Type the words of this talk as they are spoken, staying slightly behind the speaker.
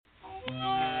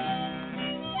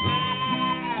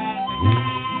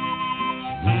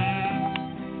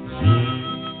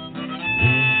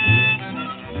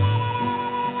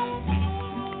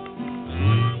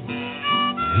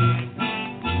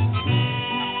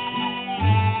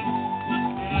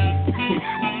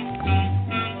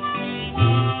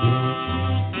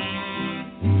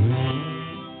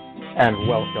And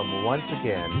welcome once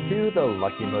again to the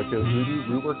Lucky Mojo Hoodoo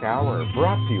Rootwork Hour,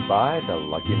 brought to you by the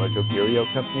Lucky Mojo Curio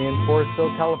Company in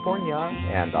Forestville, California,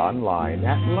 and online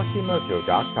at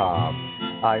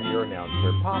luckymojo.com. I'm your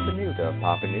announcer, Papa Newt of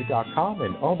papanewt.com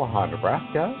in Omaha,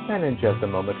 Nebraska, and in just a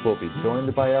moment we'll be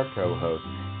joined by our co-host,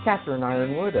 Catherine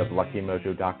Ironwood of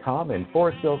luckymojo.com in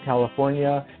Forestville,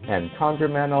 California, and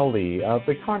ConjureMan Ali of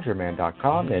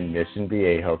theconjureman.com in Mission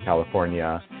Viejo,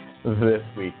 California. This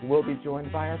week, we'll be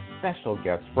joined by our special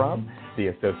guest from the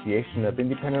Association of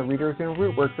Independent Readers and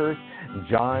Rootworkers,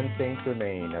 John St.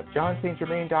 Germain of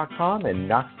johnstgermain.com in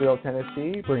Knoxville,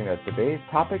 Tennessee, bringing us today's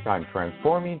topic on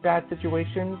transforming bad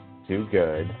situations to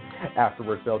good.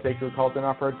 Afterwards, they'll take your calls and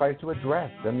offer advice to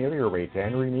address, ameliorate,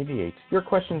 and remediate your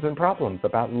questions and problems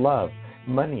about love,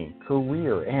 money,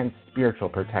 career, and spiritual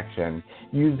protection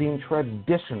using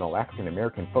traditional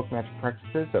African-American folk magic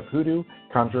practices of hoodoo,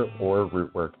 conjure, or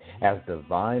rootwork as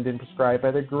divined and prescribed by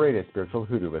the greatest spiritual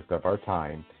hoodooist of our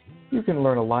time. You can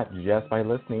learn a lot just by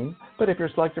listening, but if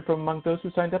you're selected from among those who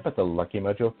signed up at the Lucky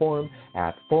Mojo forum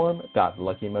at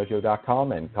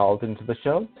forum.luckymojo.com and called into the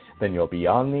show, then you'll be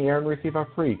on the air and receive a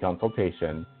free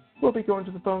consultation. We'll be going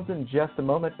to the phones in just a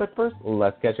moment, but first,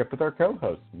 let's catch up with our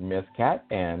co-hosts, Miss Cat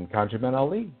and ConjureMan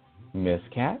Ali. Miss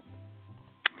Cat?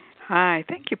 Hi,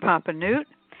 thank you, Papa Newt.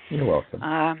 You're welcome.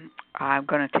 I'm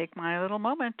going to take my little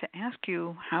moment to ask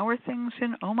you, how are things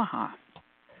in Omaha?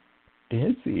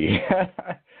 Busy.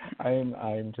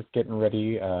 I'm just getting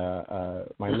ready.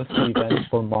 My list of events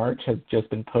for March has just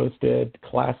been posted,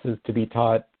 classes to be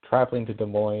taught, traveling to Des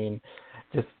Moines.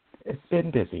 It's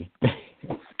been busy.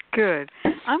 Good.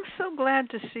 I'm so glad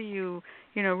to see you,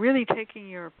 really taking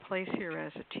your place here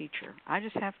as a teacher. I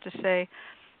just have to say,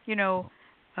 we all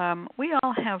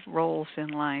have roles in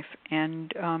life,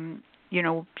 and,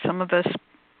 some of us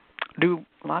do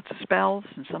lots of spells,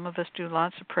 and some of us do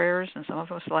lots of prayers, and some of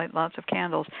us light lots of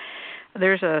candles.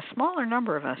 There's a smaller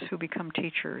number of us who become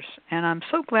teachers, and I'm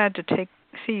so glad to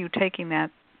see you taking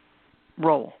that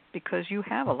role, because you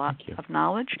have a lot of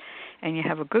knowledge, and you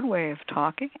have a good way of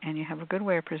talking, and you have a good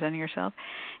way of presenting yourself.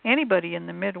 Anybody in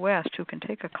the Midwest who can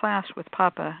take a class with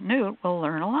Papa Newt will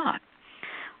learn a lot.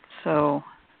 So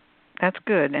that's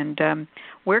good. And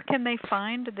where can they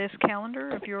find this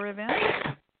calendar of your events?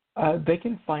 They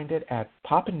can find it at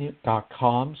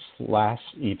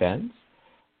papanewt.com/events,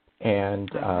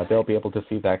 and they'll be able to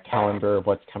see that calendar of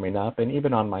what's coming up, and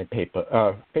even on my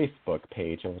Facebook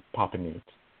page of Papa Newt.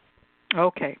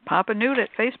 Okay, Papa Newt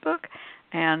at Facebook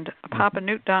and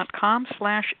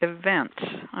papanewt.com/events.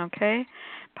 Okay,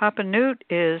 Papa Newt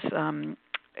is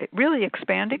really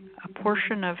expanding a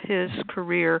portion of his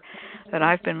career that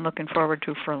I've been looking forward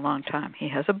to for a long time. He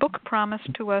has a book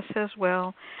promised to us as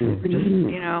well.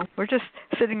 We're just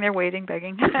sitting there waiting,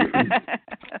 begging.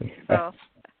 So,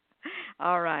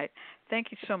 all right.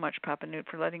 Thank you so much, Papa Newt,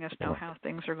 for letting us know how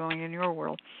things are going in your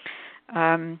world.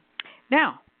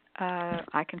 Now,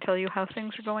 I can tell you how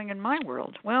things are going in my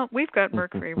world. Well, we've got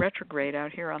Mercury retrograde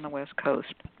out here on the West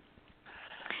Coast.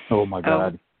 Oh, my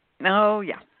God.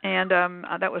 Yeah. And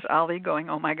that was Ali going,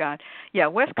 oh, my God. Yeah,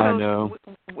 West Coast, I know.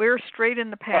 We're straight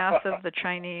in the path of the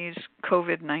Chinese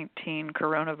COVID-19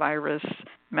 coronavirus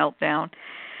meltdown.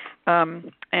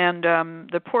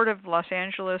 The Port of Los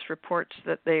Angeles reports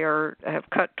that they have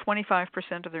cut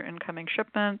 25% of their incoming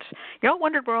shipments. You all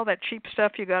wondered where all that cheap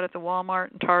stuff you got at the Walmart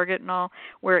and Target and all,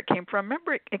 where it came from.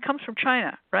 Remember, it comes from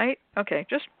China, right? Okay,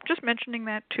 just mentioning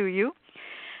that to you.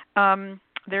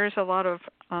 There's a lot of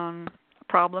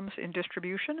problems in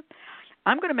distribution.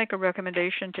 I'm going to make a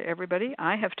recommendation to everybody.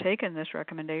 I have taken this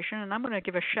recommendation, and I'm going to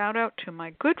give a shout-out to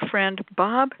my good friend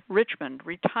Bob Richmond,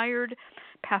 retired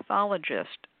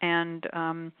pathologist. And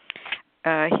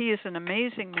he is an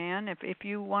amazing man. If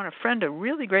you want to friend a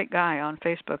really great guy on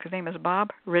Facebook, his name is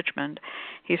Bob Richmond.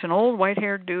 He's an old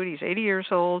white-haired dude. He's 80 years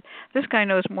old. This guy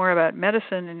knows more about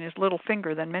medicine in his little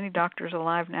finger than many doctors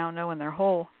alive now know in their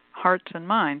whole hearts and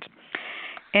minds.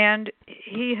 And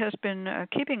he has been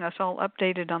keeping us all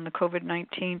updated on the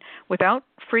COVID-19 without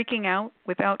freaking out,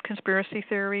 without conspiracy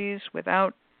theories,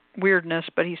 without weirdness,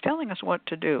 but he's telling us what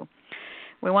to do.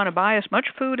 We want to buy as much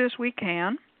food as we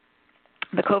can.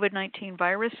 The COVID-19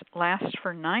 virus lasts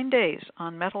for 9 days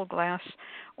on metal, glass,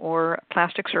 or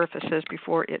plastic surfaces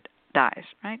before it dies,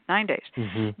 right? 9 days.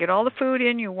 Mm-hmm. Get all the food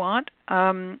in you want,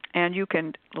 and you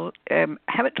can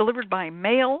have it delivered by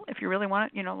mail if you really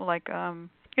want it, like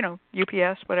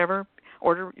UPS, whatever.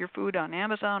 Order your food on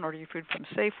Amazon, order your food from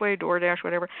Safeway, DoorDash,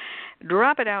 whatever.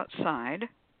 Drop it outside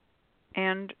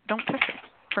and don't touch it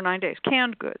for 9 days.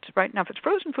 Canned goods, right? Now, if it's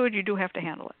frozen food, you do have to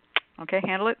handle it. Okay,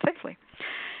 handle it safely.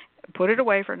 Put it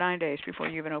away for 9 days before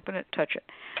you even open it, touch it.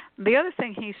 The other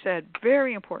thing he said,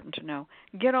 very important to know,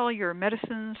 get all your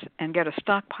medicines and get a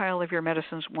stockpile of your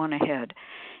medicines one ahead.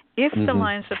 If the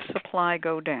lines of supply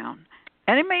go down,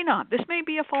 and it may not, this may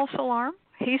be a false alarm.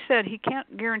 He said he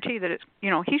can't guarantee that it's,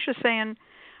 he's just saying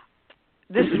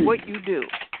this is what you do.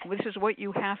 This is what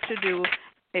you have to do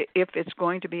if it's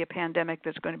going to be a pandemic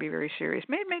that's going to be very serious.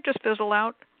 It may just fizzle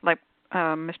out like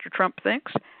Mr. Trump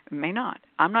thinks. It may not.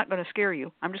 I'm not going to scare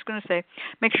you. I'm just going to say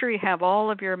make sure you have all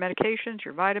of your medications,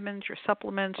 your vitamins, your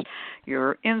supplements,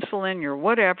 your insulin, your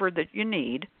whatever that you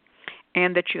need,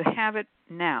 and that you have it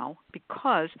now,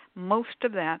 because most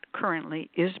of that currently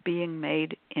is being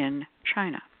made in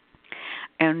China.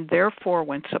 And therefore,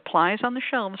 when supplies on the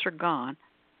shelves are gone,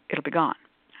 it'll be gone.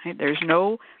 Right? There's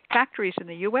no factories in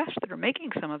the U.S. that are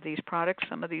making some of these products,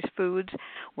 some of these foods.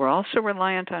 We're also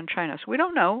reliant on China. So we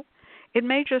don't know. It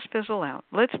may just fizzle out.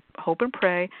 Let's hope and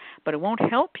pray, but it won't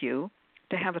help you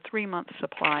to have a 3-month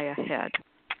supply ahead.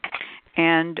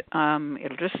 And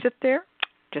it'll just sit there,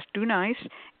 just do nice,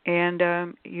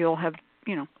 and you'll have,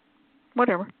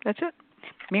 whatever. That's it.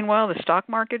 Meanwhile, the stock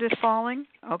market is falling.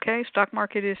 Okay, stock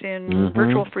market is in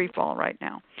virtual free fall right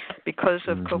now because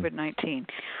of COVID-19.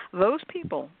 Those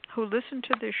people who listen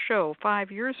to this show 5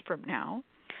 years from now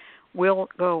will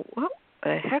go, what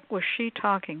the heck was she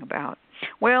talking about?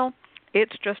 Well,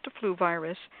 it's just a flu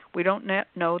virus. We don't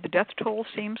know. The death toll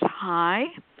seems high.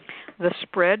 The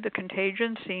spread, the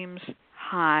contagion seems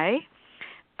high.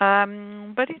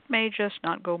 But it may just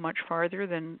not go much farther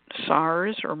than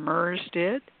SARS or MERS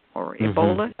did, or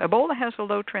Ebola. Ebola has a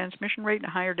low transmission rate and a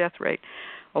higher death rate.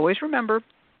 Always remember,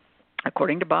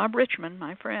 according to Bob Richmond,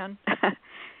 my friend,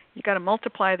 you got to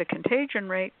multiply the contagion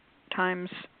rate times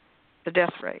the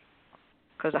death rate.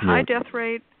 Because a high death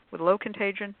rate with low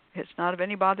contagion, it's not of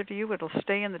any bother to you. It'll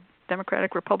stay in the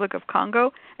Democratic Republic of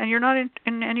Congo, and you're not in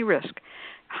any risk.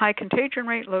 High contagion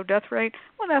rate, low death rate,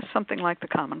 well, that's something like the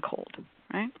common cold,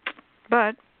 right?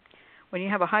 But when you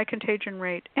have a high contagion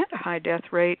rate and a high death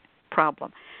rate,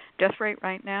 problem. Death rate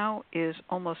right now is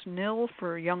almost nil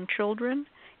for young children.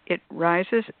 It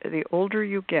rises the older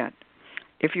you get.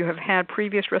 If you have had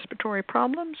previous respiratory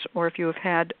problems, or if you have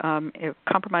had a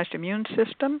compromised immune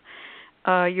system,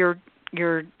 your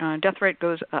death rate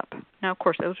goes up. Now, of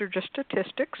course, those are just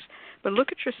statistics, but look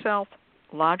at yourself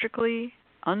logically,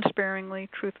 unsparingly,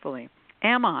 truthfully.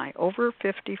 Am I over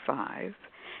 55?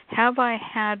 Have I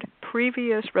had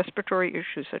previous respiratory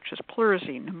issues such as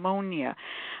pleurisy, pneumonia,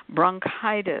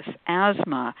 bronchitis,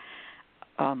 asthma,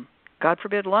 God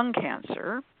forbid, lung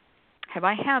cancer? Have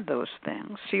I had those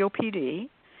things, COPD?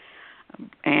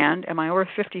 And am I over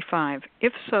 55?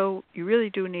 If so, you really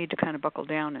do need to kind of buckle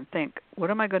down and think, what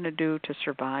am I going to do to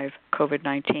survive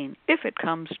COVID-19 if it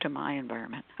comes to my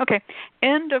environment? Okay,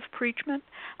 end of preachment.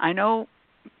 I know,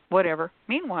 whatever.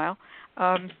 Meanwhile,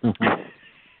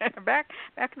 back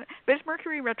but it's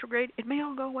Mercury retrograde. It may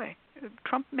all go away.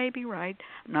 Trump may be right.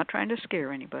 I'm not trying to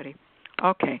scare anybody.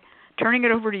 Okay, turning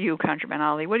it over to you, ConjureMan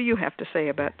Ali. What do you have to say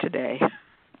about today?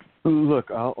 Look,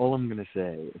 all I'm going to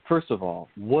say, first of all,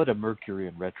 what a Mercury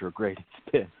in retrograde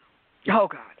it's been. Oh,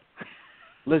 God.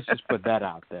 Let's just put that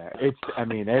out there.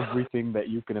 Everything that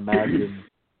you can imagine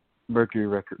Mercury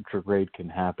retrograde can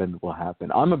happen will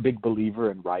happen. I'm a big believer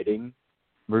in riding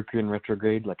Mercury in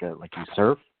retrograde like you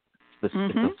surf. It's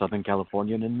the Southern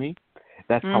Californian in me.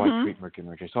 That's how I treat Mercury in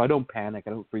retrograde. So I don't panic. I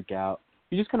don't freak out.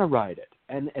 You just kind of ride it,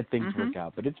 and things work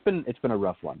out. But it's been a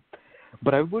rough one.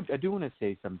 But I do want to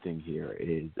say something here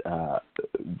is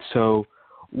so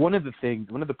one of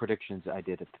the predictions I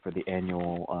did for the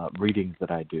annual readings that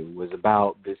I do was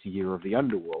about this year of the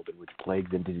underworld in which plagues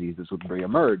and diseases would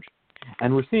reemerge,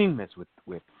 and we're seeing this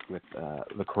with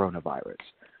the coronavirus.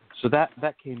 So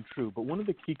that came true. But one of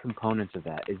the key components of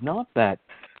that is not that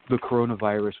the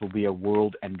coronavirus will be a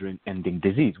world-ending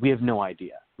disease. We have no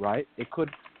idea, right? It could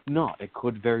not. It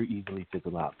could very easily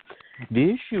fizzle out.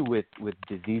 The issue with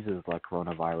diseases like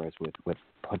coronavirus, with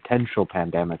potential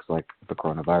pandemics like the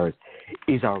coronavirus,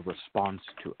 is our response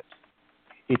to it.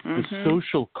 It's the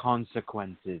social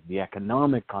consequences, the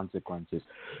economic consequences.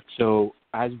 So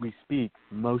as we speak,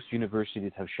 most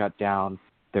universities have shut down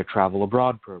their travel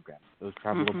abroad programs. Those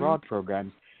travel abroad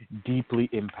programs deeply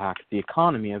impact the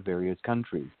economy of various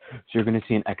countries. So you're going to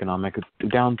see an economic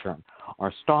downturn.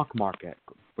 Our stock market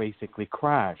basically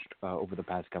crashed over the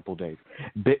past couple of days.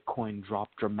 Bitcoin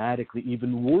dropped dramatically,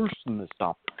 even worse than the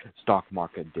stock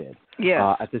market did.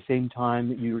 Yeah. At the same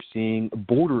time, you're seeing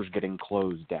borders getting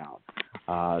closed down.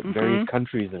 Various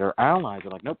countries that are allies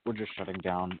are like, nope, we're just shutting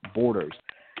down borders.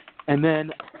 And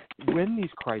then when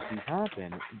these crises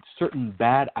happen, certain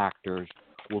bad actors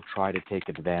will try to take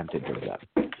advantage of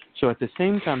them. So at the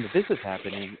same time that this is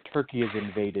happening, Turkey has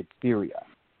invaded Syria.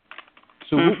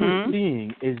 So what we're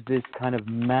seeing is this kind of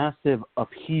massive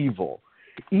upheaval.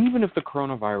 Even if the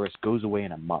coronavirus goes away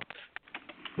in a month,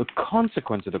 the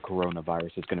consequence of the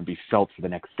coronavirus is going to be felt for the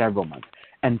next several months,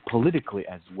 and politically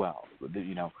as well.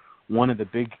 You know, one of the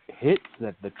big hits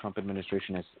that the Trump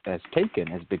administration has taken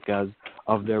is because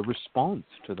of their response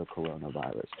to the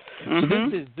coronavirus. So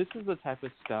this is the type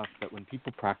of stuff that when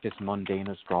people practice mundane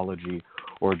astrology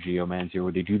or geomancy,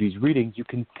 or they do these readings, you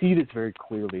can see this very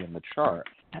clearly in the chart,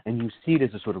 and you see it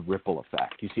as a sort of ripple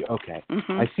effect. You see, okay,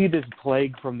 I see this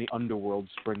plague from the underworld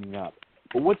springing up.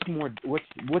 But what's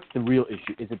the real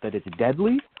issue? Is it that it's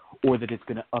deadly, or that it's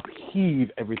going to upheave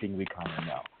everything we kind of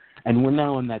know? And we're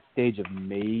now in that stage of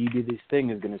maybe this thing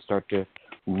is going to start to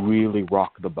really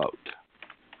rock the boat.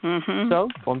 So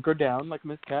bunker down, like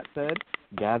Miss Cat said.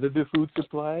 Gather the food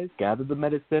supplies, gather the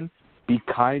medicine, be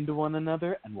kind to one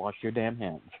another, and wash your damn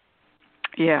hands.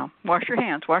 Yeah, wash your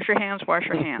hands, wash your hands, wash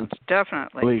your hands.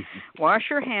 Definitely. Please. Wash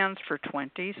your hands for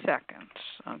 20 seconds,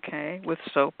 okay, with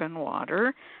soap and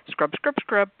water. Scrub, scrub,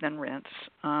 scrub, then rinse.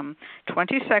 20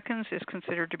 seconds is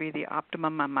considered to be the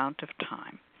optimum amount of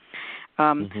time.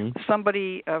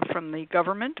 Somebody from the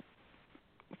government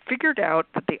figured out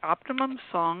that the optimum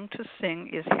song to sing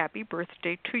is Happy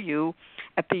Birthday to You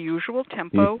at the usual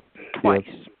tempo twice.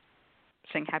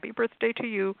 Sing Happy Birthday to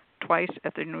You twice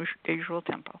at the usual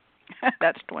tempo.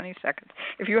 That's 20 seconds.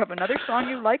 If you have another song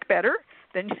you like better,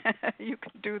 then you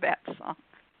can do that song.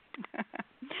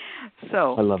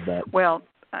 So I love that. Well,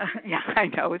 yeah, I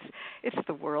know it's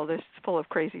the world. It's full of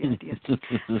crazy ideas.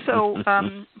 So,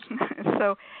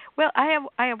 well, I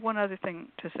have one other thing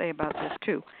to say about this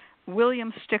too.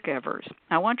 William Stickevers.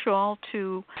 I want you all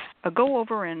to go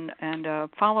over and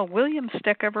follow William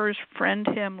Stickevers, friend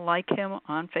him, like him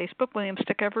on Facebook. William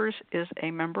Stickevers is a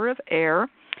member of AIR.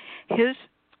 His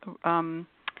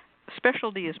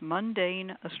specialty is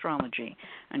mundane astrology.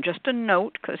 And just a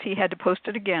note, because he had to post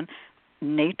it again,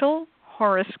 natal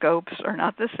horoscopes are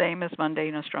not the same as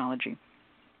mundane astrology.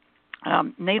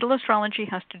 Natal astrology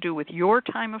has to do with your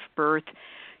time of birth,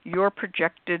 your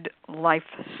projected life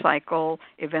cycle,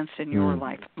 events in your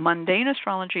life. Mundane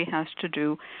astrology has to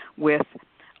do with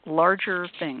larger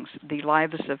things, the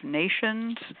lives of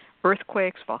nations,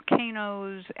 earthquakes,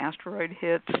 volcanoes, asteroid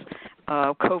hits,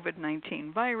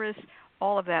 COVID-19 virus,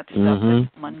 all of that stuff is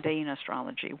mundane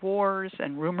astrology, wars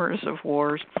and rumors of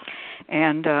wars,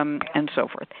 and so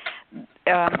forth.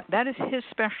 That is his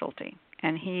specialty,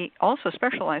 and he also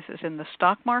specializes in the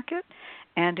stock market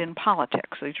and in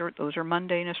politics. Those are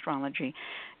mundane astrology.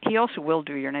 He also will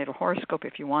do your natal horoscope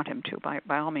if you want him to.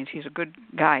 By all means, he's a good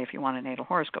guy if you want a natal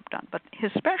horoscope done. But his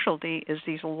specialty is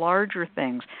these larger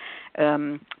things,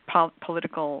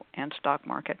 political and stock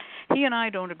market. He and I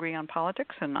don't agree on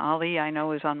politics, and Ali, I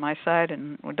know, is on my side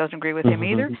and doesn't agree with him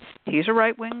either. He's a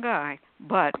right-wing guy,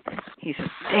 but he's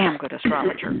a damn good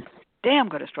astrologer. Damn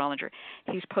good astrologer.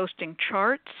 He's posting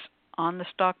charts on the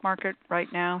stock market right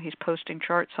now. He's posting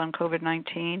charts on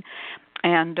COVID-19,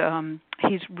 and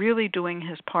he's really doing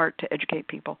his part to educate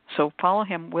people. So follow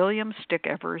him, William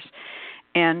Stickevers,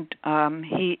 and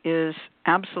he is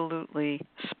absolutely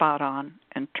spot on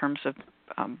in terms of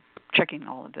checking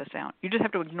all of this out. You just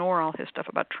have to ignore all his stuff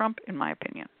about Trump, in my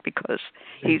opinion, because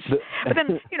he's... But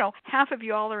then, half of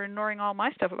you all are ignoring all my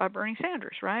stuff about Bernie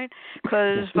Sanders, right?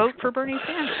 Because vote for Bernie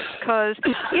Sanders. Because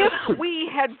if we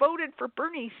had voted for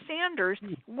Bernie Sanders,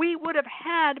 we would have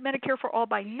had Medicare for All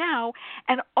by now,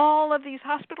 and all of these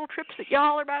hospital trips that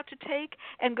y'all are about to take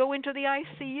and go into the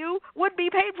ICU would be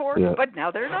paid for. Yeah. But now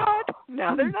they're not.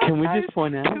 Now they're not. Can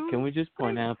we just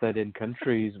point out that in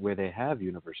countries where they have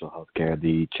universal health care,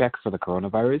 the check for the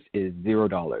coronavirus is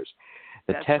 $0.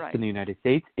 The test in the United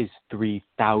States is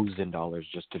 $3,000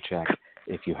 just to check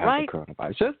if you have the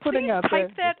coronavirus. Just putting out there.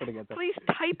 Please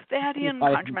type that in,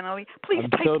 Congressman Ali. Please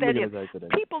type that in.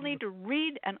 People need to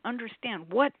read and understand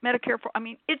what Medicare for. I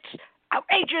mean, it's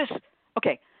outrageous.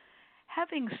 Okay.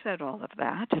 Having said all of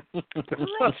that,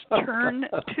 let's turn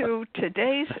to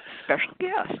today's special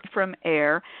guest from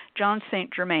AIR, John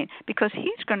St. Germain, because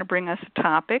he's going to bring us a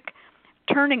topic,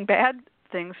 turning bad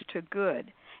things to good.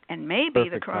 And maybe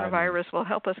the coronavirus will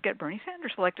help us get Bernie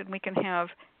Sanders elected and we can have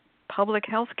public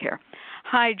health care.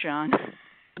 Hi, John.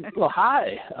 Well,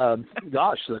 hi.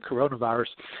 Gosh, the coronavirus.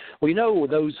 Well,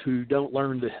 those who don't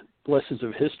learn the lessons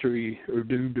of history are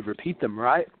doomed to repeat them,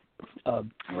 right? That's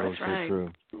right.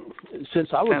 True. Since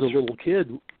I was a little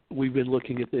kid, we've been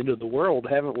looking at the end of the world,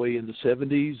 haven't we? In the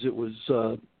 70s, it was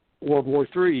World War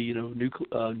III,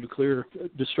 nuclear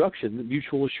destruction,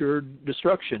 mutual assured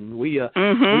destruction. We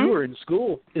were in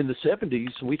school in the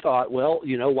 70s, and we thought, well,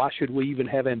 why should we even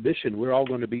have ambition? We're all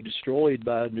going to be destroyed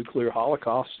by a nuclear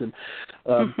holocaust. And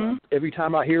every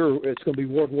time I hear it's going to be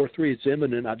World War III, it's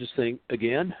imminent, I just think,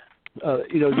 again,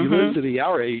 you live to be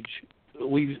our age,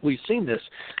 we've seen this.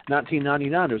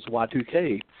 1999, there's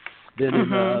Y2K. Then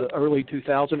in early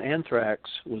 2000, anthrax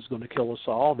was going to kill us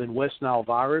all. Then West Nile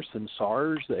virus and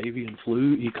SARS, the avian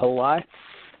flu, E. coli.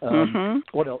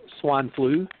 What else? Swine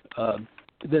flu.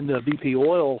 Then the BP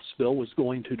oil spill was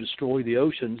going to destroy the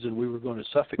oceans, and we were going to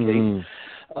suffocate.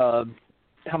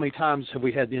 How many times have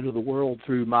we had the end of the world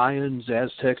through Mayans,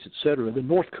 Aztecs, etc.? Then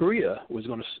North Korea was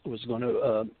going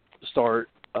to start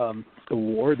a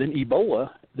war. Then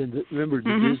Ebola. Then remember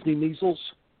the Disney measles.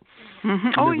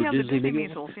 Oh yeah, the Disney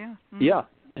measles. Yeah. Yeah,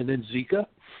 and then Zika.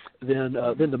 Then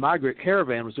the migrant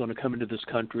caravan was going to come into this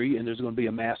country, and there's going to be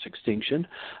a mass extinction.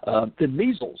 Then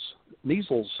measles.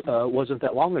 Measles wasn't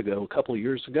that long ago, a couple of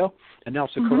years ago, and now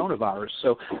it's the coronavirus.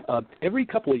 So every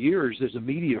couple of years there's a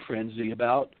media frenzy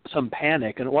about some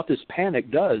panic, and what this panic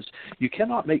does, you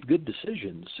cannot make good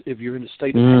decisions if you're in a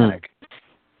state of panic,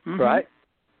 right?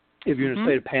 If you're in a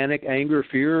state of panic, anger,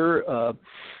 fear,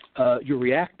 you're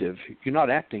reactive. You're not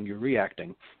acting, you're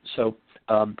reacting. So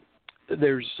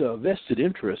there's vested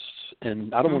interests,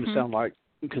 and I don't want to sound like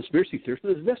a conspiracy theorist,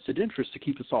 but there's vested interests to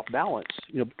keep us off balance.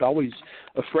 Always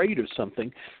afraid of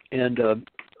something. And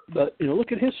but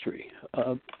look at history.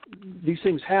 These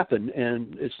things happen,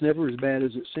 and it's never as bad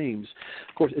as it seems.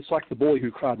 Of course, it's like the boy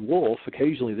who cried wolf.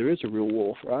 Occasionally, there is a real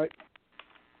wolf, right?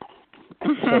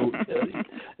 So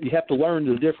you have to learn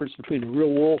the difference between a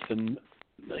real wolf and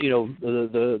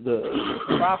the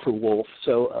cry for wolf.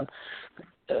 So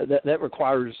that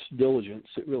requires diligence.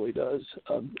 It really does.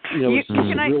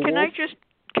 Can I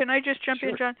just jump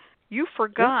in, John? You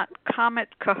forgot Comet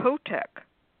Kohoutek.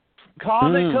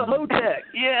 Comet Kohoutek.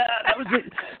 Yeah, that was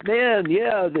it. Man,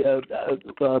 yeah.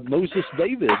 Moses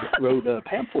David wrote a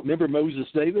pamphlet. Remember Moses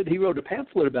David? He wrote a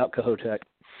pamphlet about Kohoutek.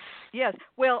 Yes.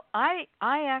 Well, I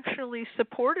actually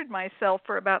supported myself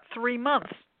for about 3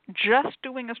 months just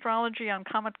doing astrology on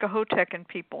Comet Kohoutek and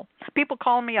people. People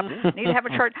call me up, need to have a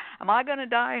chart. Am I going to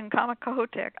die in Comet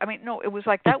Kohoutek? I mean, no, it was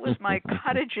like that was my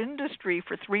cottage industry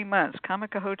for 3 months,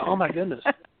 Comet Kohoutek. Oh, my goodness.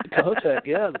 Kohoutek,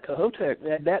 yeah, the Kohoutek.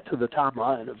 Add that to the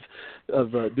timeline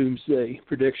of doomsday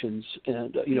predictions.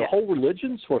 And, whole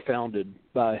religions were founded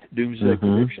by doomsday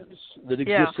predictions that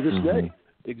exist to this day.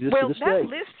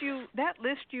 That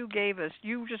list you gave us,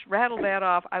 you just rattled that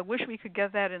off. I wish we could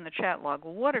get that in the chat log.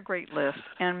 Well, what a great list,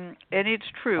 and it's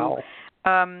true.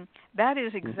 That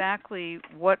is exactly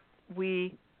what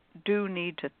we do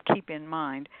need to keep in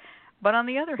mind. But on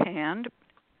the other hand,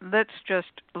 let's just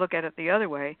look at it the other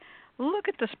way. Look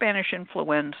at the Spanish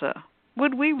influenza.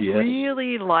 Would we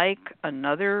really like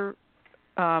another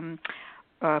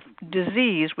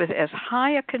disease with as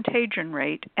high a contagion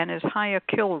rate and as high a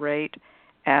kill rate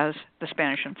as the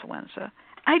Spanish influenza?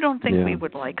 I don't think we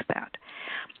would like that.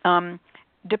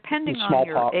 Depending on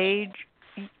your age,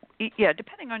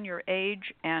 depending on your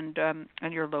age and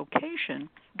your location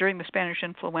during the Spanish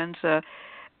influenza,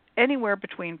 anywhere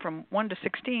between from 1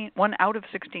 out of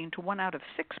 16 to 1 out of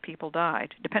 6 people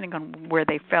died, depending on where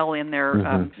they fell in their,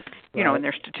 in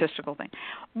their statistical thing.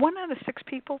 1 out of 6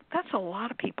 people, that's a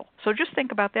lot of people. So just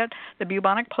think about that. The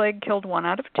bubonic plague killed 1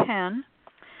 out of 10.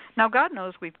 Now, God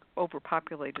knows we've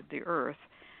overpopulated the earth,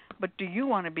 but do you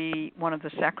want to be one of the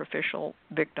sacrificial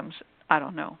victims? I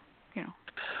don't know.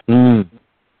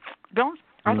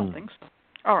 I don't think so.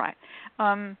 All right.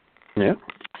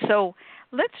 So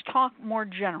let's talk more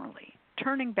generally.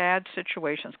 Turning bad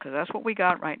situations, because that's what we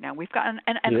got right now. We've got,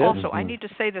 and also I need to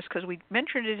say this because we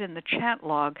mentioned it in the chat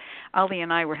log. Ali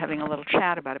and I were having a little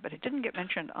chat about it, but it didn't get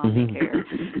mentioned on the air.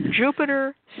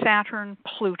 Jupiter, Saturn,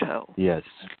 Pluto. Yes.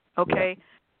 Okay. Yeah.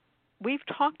 We've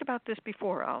talked about this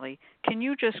before, Ali. Can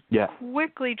you just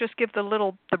quickly just give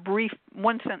the brief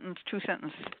 1 sentence, 2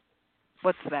 sentence?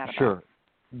 What's that about? Sure.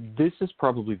 This is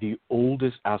probably the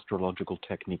oldest astrological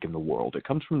technique in the world. It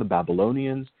comes from the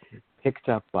Babylonians, picked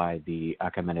up by the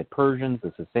Achaemenid Persians,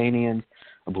 the Sasanians,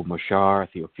 Abu Mashar,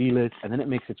 Theophilus, and then it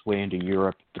makes its way into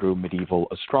Europe through medieval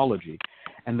astrology.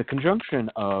 And the conjunction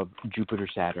of Jupiter,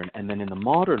 Saturn, and then in the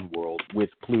modern world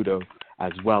with Pluto,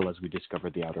 as well as we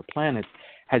discovered the outer planets,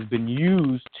 has been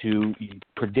used to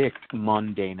predict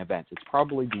mundane events. It's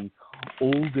probably the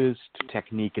oldest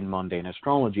technique in mundane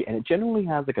astrology, and it generally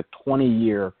has like a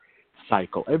 20-year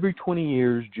cycle. Every 20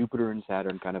 years, Jupiter and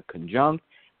Saturn kind of conjunct,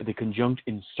 but they conjunct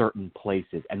in certain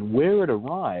places. And where it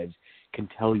arrives can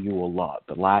tell you a lot.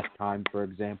 The last time, for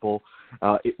example,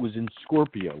 it was in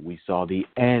Scorpio. We saw the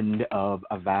end of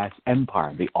a vast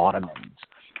empire, the Ottomans,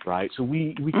 right? So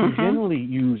we can generally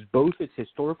use both its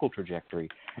historical trajectory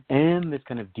and this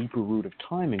kind of deeper root of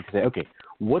timing to say, okay,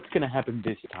 what's going to happen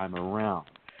this time around?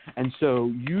 And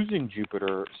so using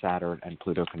Jupiter, Saturn, and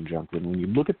Pluto conjunction, when you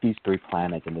look at these three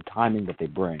planets and the timing that they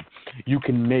bring, you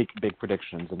can make big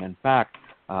predictions. And in fact,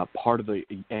 part of the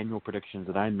annual predictions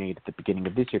that I made at the beginning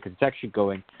of this year, because it's actually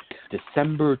going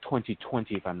December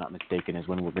 2020, if I'm not mistaken, is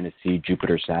when we're going to see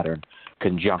Jupiter-Saturn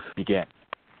conjunct begin.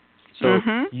 So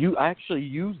I actually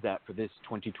used that for this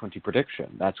 2020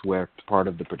 prediction. That's where part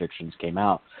of the predictions came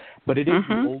out. But it is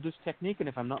the oldest technique, and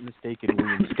if I'm not mistaken,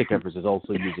 William Stickevers is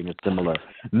also using a similar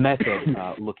method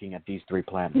looking at these three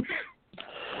planets.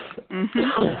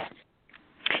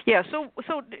 Yeah, so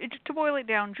to boil it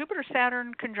down,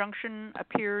 Jupiter-Saturn conjunction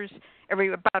appears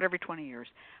about every 20 years.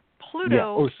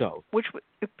 Pluto, or so.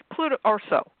 Pluto or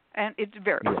so, and it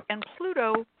varies. Yeah. And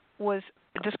Pluto was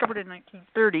discovered in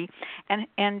 1930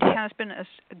 and has been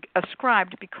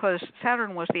ascribed because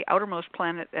Saturn was the outermost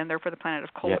planet and therefore the planet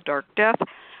of cold, dark death.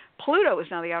 Pluto is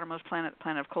now the outermost planet, the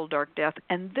planet of cold, dark death,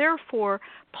 and therefore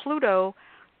Pluto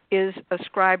is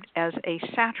ascribed as a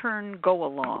Saturn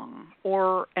go-along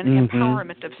or an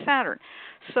empowerment of Saturn.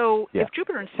 So if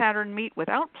Jupiter and Saturn meet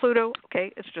without Pluto,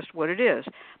 okay, it's just what it is.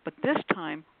 But this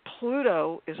time,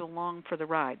 Pluto is along for the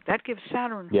ride. That gives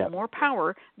Saturn more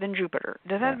power than Jupiter.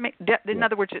 Does that make? In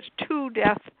other words, it's 2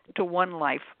 deaths to 1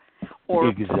 life, or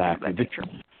exactly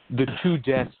the 2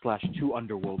 deaths / 2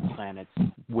 underworld planets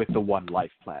with the 1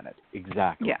 life planet.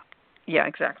 Exactly. Yeah,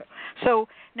 exactly. So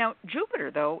now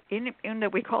Jupiter, though, in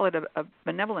that we call it a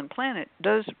benevolent planet,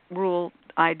 does rule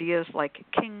ideas like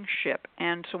kingship.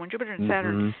 And so when Jupiter and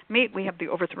Saturn meet, we have the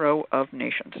overthrow of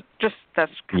nations.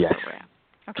 That's kind of where we're at.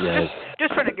 Okay.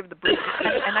 Just trying to give the brief.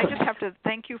 And I just have to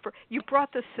thank you you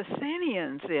brought the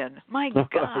Sasanians in. My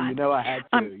God. You know I had to.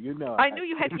 I knew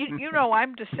you had. You know,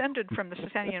 I'm descended from the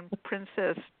Sasanian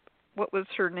princess. What was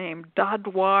her name?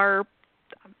 Dadwar.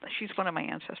 She's one of my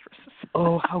ancestors.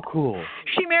 Oh, how cool!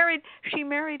 She married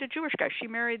a Jewish guy. She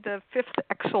married the 5th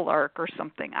Exarch or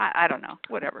something. I don't know.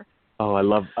 Whatever. Oh, I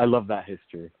love that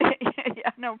history.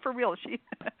 Yeah, no, for real.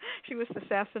 She was the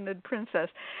Sassanid princess.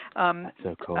 That's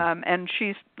so cool. And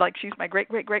she's my great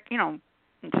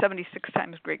 76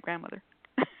 times great grandmother.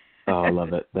 Oh, I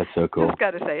love it. That's so cool. Just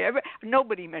got to say,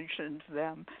 nobody mentions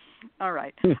them. All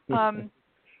right.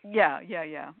 Yeah.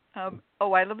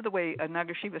 I love the way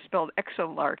Nagashiva spelled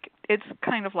exolarch. It's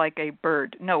kind of like a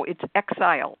bird. No, it's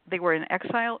exile. They were in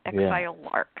exile,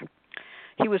 lark.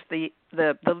 He was the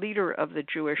leader of the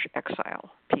Jewish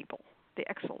exile people, the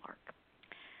exilarch.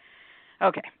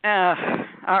 Okay.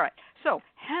 All right. So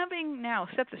having now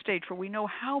set the stage where we know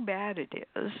how bad it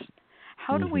is,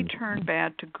 how do we turn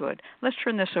bad to good? Let's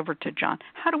turn this over to John.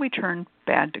 How do we turn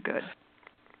bad to good?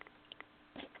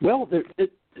 Well,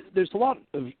 there's a lot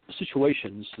of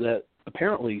situations that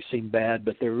apparently seem bad,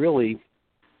 but they're really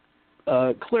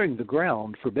clearing the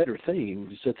ground for better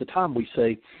things. At the time we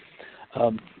say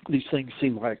these things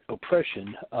seem like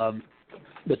oppression,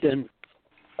 but then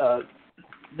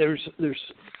there's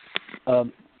a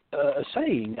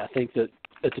saying, I think, that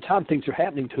at the time things are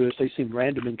happening to us, they seem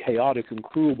random and chaotic and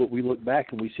cruel, but we look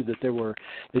back and we see that they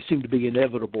seem to be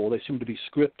inevitable, they seem to be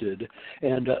scripted,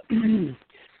 and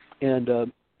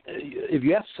if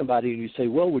you ask somebody and you say,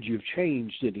 well, would you have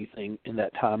changed anything in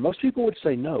that time? Most people would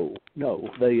say no.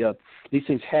 These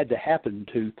things had to happen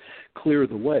to clear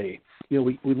the way. You know,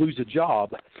 we lose a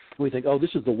job, and we think, oh,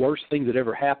 this is the worst thing that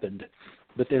ever happened.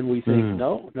 But then we think,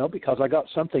 no, because I got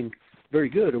something very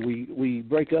good. Or we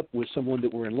break up with someone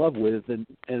that we're in love with,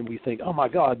 and we think, oh, my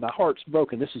God, my heart's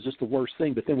broken. This is just the worst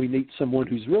thing. But then we meet someone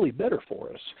who's really better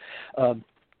for us.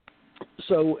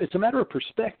 So it's a matter of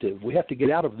perspective. We have to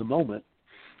get out of the moment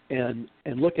and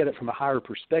look at it from a higher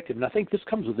perspective. And I think this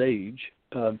comes with age.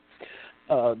 I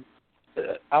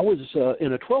was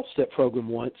in a 12-step program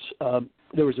once.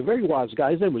 There was a very wise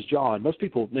guy. His name was John. Most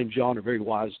people named John are very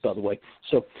wise, by the way.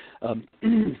 So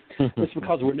it's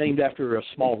because we're named after a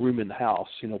small room in the house.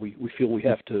 You know, we feel we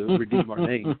have to redeem our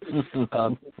name.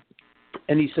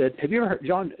 And he said, have you ever heard,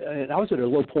 John, and I was at a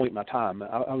low point in my time.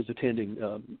 I was attending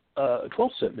a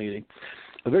 12-step meeting,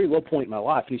 a very low point in my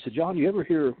life. And he said, John, you ever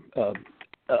hear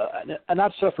and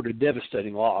I'd suffered a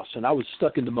devastating loss, and I was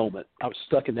stuck in the moment. I was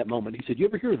stuck in that moment. He said, you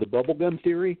ever hear of the bubblegum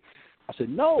theory? I said,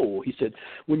 no. He said,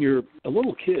 when you're a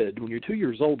little kid, when you're 2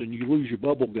 years old and you lose your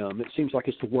bubblegum, it seems like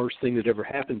it's the worst thing that ever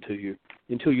happened to you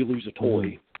until you lose a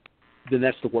toy. Then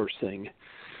that's the worst thing.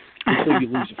 Until you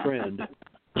lose a friend,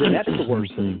 then that's the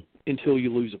worst thing until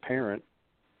you lose a parent.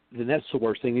 then that's the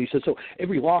worst thing. And he said, so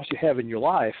every loss you have in your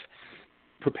life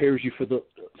prepares you for the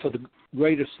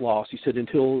greatest loss. He said,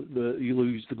 until you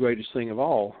lose the greatest thing of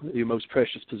all, your most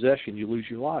precious possession, you lose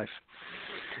your life.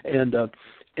 And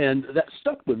that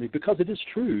stuck with me because it is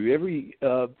true.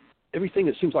 Everything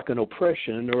that seems like an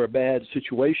oppression or a bad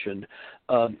situation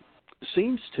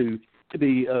seems to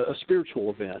be a spiritual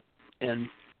event. And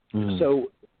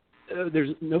so there's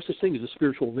no such thing as a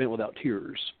spiritual event without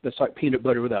tears. That's like peanut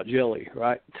butter without jelly,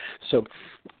 right? So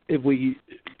if we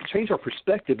change our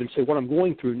perspective and say what I'm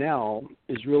going through now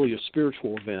is really a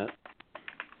spiritual event,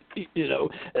 you know,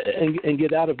 and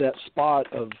get out of that spot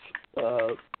of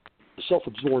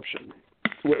self-absorption.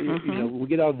 You know, we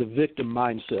get out of the victim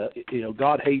mindset. You know,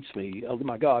 God hates me. Oh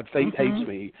my God, fate hates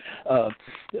me.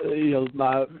 You know,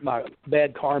 my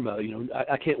bad karma. You know,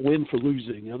 I can't win for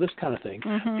losing. You know, this kind of thing.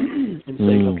 And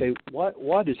saying, okay,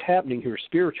 what is happening here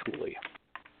spiritually?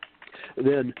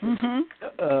 Then,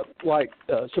 like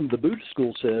some of the Buddhist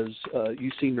school says,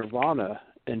 you see nirvana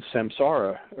and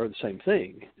samsara are the same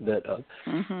thing. That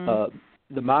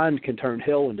the mind can turn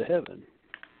hell into heaven.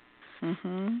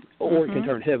 Or it can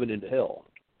turn heaven into hell.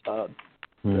 That's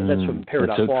from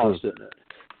Paradise Lost, isn't it?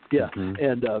 Yeah.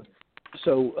 And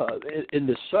so in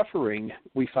this suffering,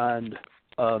 we find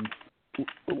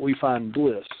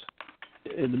bliss.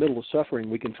 In the middle of suffering,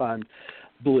 we can find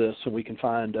bliss, and we can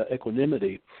find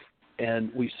equanimity.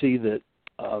 And we see that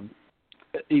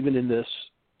even in the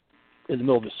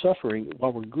middle of the suffering,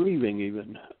 while we're grieving,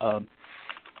 even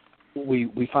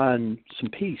we find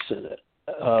some peace in it.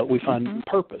 We find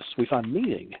purpose. We find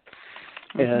meaning.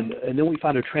 And then we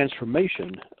find a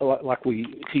transformation, like we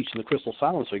teach in the Crystal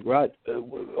Silence League, right?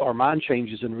 Our mind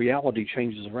changes and reality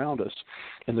changes around us.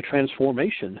 And the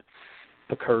transformation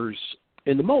occurs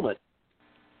in the moment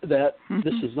that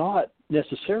this is not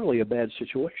necessarily a bad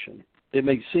situation. It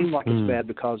may seem like it's bad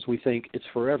because we think it's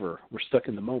forever. We're stuck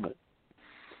in the moment.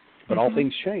 But all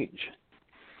things change.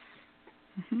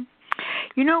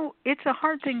 You know, it's a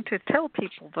hard thing to tell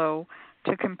people, though,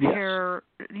 to compare,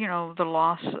 you know, the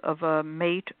loss of a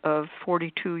mate of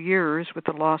 42 years with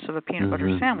the loss of a peanut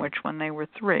butter sandwich when they were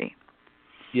 3.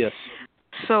 Yes.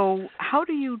 So how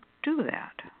do you do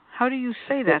that? How do you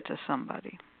say that to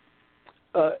somebody?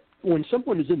 When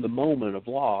someone is in the moment of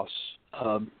loss,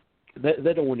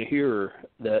 they don't want to hear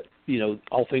that, you know,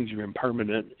 all things are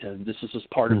impermanent and this is just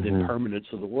part of the impermanence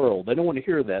of the world. They don't want to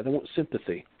hear that. They want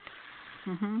sympathy.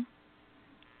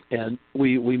 And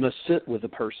we must sit with the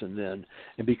person then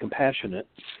and be compassionate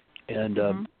and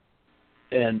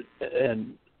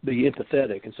be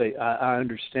empathetic and say, I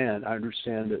understand. I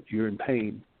understand that you're in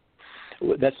pain.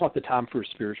 That's not the time for a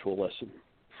spiritual lesson.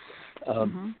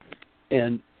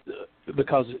 And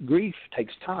because grief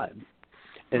takes time.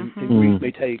 And grief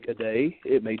may take a day.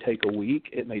 It may take a week.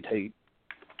 It may take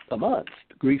a month.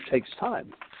 Grief takes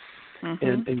time.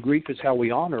 And grief is how we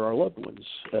honor our loved ones.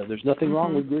 There's nothing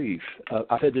wrong with grief.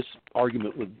 I've had this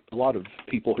argument with a lot of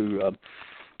people who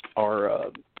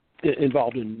are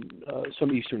involved in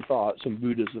some Eastern thought, some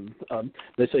Buddhism.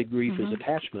 They say grief is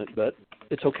attachment, but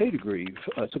it's okay to grieve.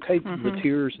 It's okay the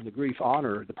tears and the grief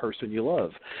honor the person you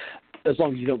love, as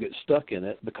long as you don't get stuck in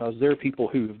it, because there are people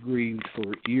who have grieved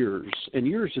for years, and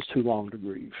years is too long to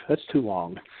grieve. That's too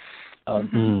long.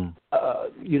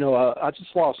 You know, I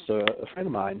just lost a friend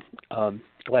of mine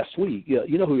last week.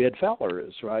 You know who Ed Fowler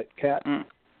is, right, Kat?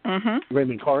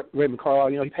 Raymond Carlisle.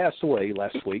 You know, he passed away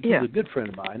last week. He's a good friend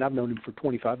of mine. I've known him for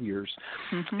 25 years,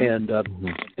 and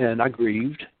I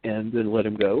grieved and then let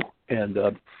him go. And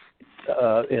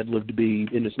Ed lived to be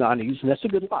in his 90s, and that's a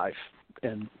good life.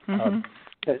 And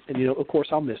you know, of course,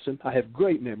 I'll miss him. I have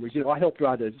great memories. You know, I helped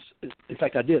write his. In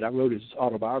fact, I did. I wrote his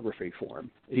autobiography for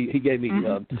him. He gave me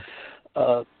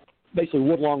basically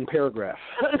one long paragraph.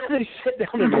 He sat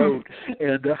down and wrote,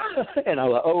 and I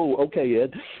was like, oh, okay,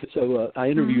 Ed. So I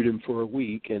interviewed him for a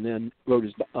week and then wrote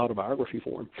his autobiography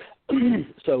for him.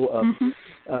 So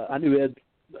I knew Ed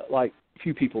like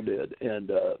few people did,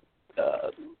 and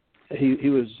he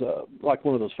was like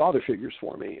one of those father figures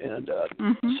for me. And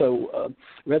so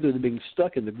rather than being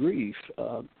stuck in the grief,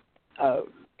 I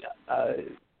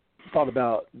thought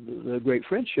about the great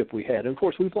friendship we had. And, of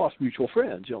course, we've lost mutual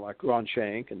friends, you know, like Ron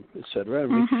Shank and et cetera.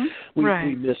 And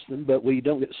we miss them, but we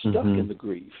don't get stuck in the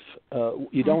grief.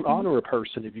 You don't honor a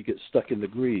person if you get stuck in the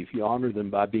grief. You honor them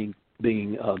by by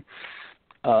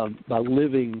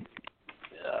living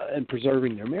and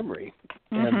preserving their memory.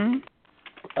 And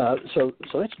so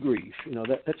that's grief. You know,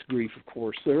 that's grief, of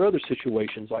course. There are other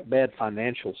situations like bad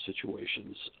financial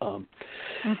situations,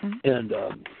 and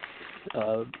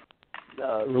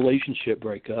relationship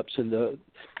breakups, and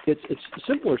it's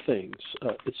simpler things.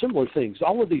 It's simpler things.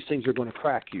 All of these things are going to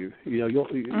crack you. You'll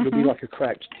be like a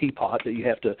cracked teapot that you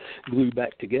have to glue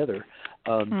back together.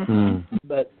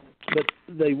 But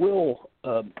they will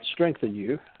strengthen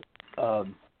you. I'll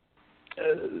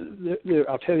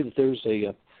tell you that there's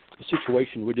a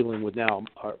situation we're dealing with now.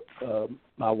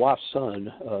 My wife's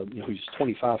son, who's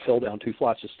 25, fell down 2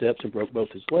 flights of steps and broke both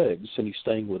his legs, and he's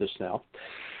staying with us now.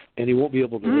 And he won't be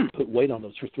able to put weight on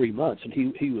those for 3 months. And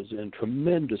he was in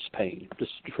tremendous pain,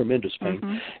 just tremendous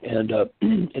pain. And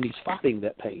he's fighting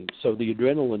that pain. So the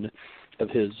adrenaline of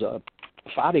his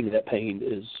fighting that pain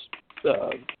is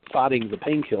fighting the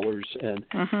painkillers. And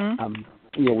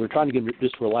we're trying to get him to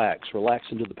just relax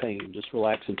into the pain, just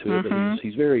relax into it. But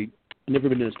he's never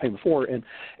been in this pain before. And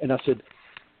I said,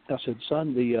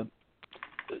 son,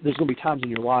 there's going to be times in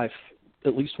your life,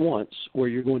 at least once, where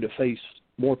you're going to face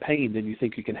more pain than you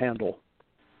think you can handle.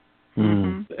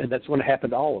 And that's going to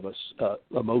happen to all of us,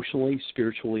 emotionally,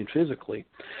 spiritually, and physically.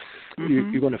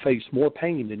 You're going to face more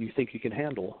pain than you think you can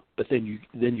handle, but then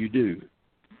you do.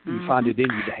 You find it in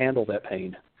you to handle that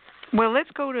pain. Well, let's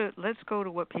go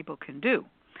to what people can do,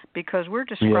 because we're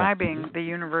describing the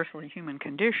universal human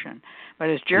condition. But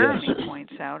as Jeremy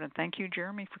points out, and thank you,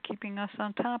 Jeremy, for keeping us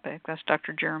on topic. That's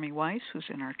Dr. Jeremy Weiss, who's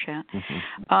in our chat.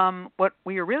 What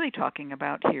we are really talking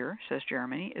about here, says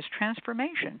Jeremy, is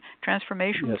transformation.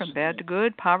 Transformation from bad to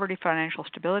good, poverty, financial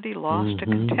stability, loss to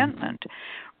contentment.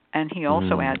 And he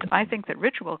also adds, I think that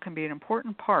ritual can be an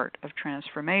important part of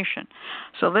transformation.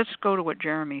 So let's go to what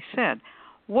Jeremy said.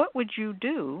 What would you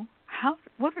do?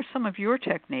 What are some of your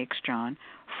techniques, John,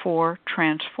 for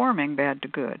transforming bad to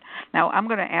good? Now, I'm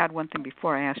going to add one thing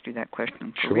before I ask you that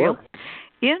question for real.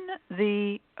 In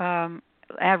the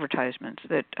advertisements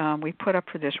that we put up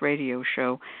for this radio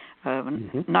show,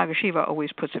 Nagashiva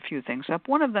always puts a few things up.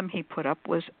 One of them he put up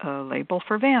was a label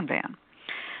for Van Van.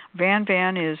 Van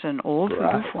Van is an old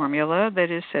Hoodoo formula that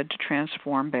is said to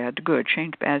transform bad to good,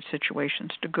 change bad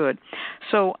situations to good.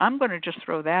 So I'm going to just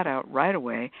throw that out right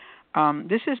away.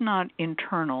 This is not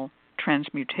internal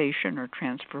transmutation or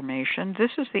transformation.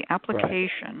 This is the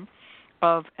application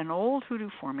of an old Hoodoo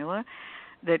formula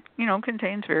that,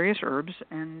 contains various herbs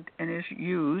and is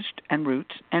used, and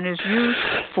roots, and is used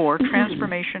for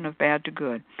transformation of bad to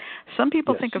good. Some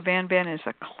people think of Van Van as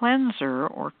a cleanser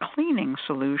or cleaning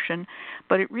solution,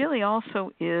 but it really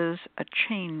also is a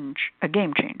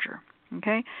game changer.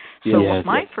 Okay? So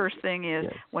my first thing is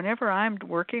whenever I'm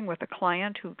working with a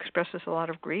client who expresses a lot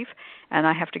of grief and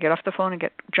I have to get off the phone and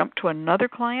jump to another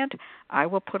client, I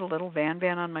will put a little Van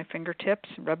Van on my fingertips,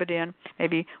 rub it in,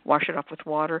 maybe wash it off with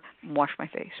water, and wash my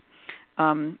face.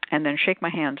 And then shake my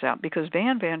hands out, because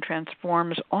Van Van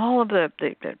transforms all of the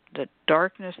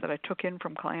darkness that I took in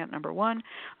from client number 1.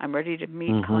 I'm ready to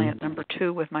meet client number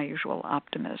 2 with my usual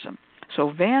optimism.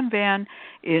 So Van Van,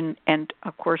 and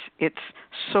of course it's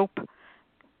soap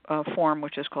form,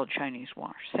 which is called Chinese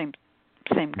wash. Same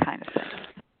kind of thing.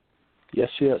 Yes.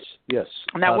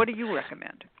 Now, what do you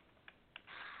recommend?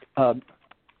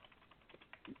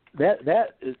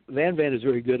 That Van Van is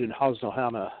very good, and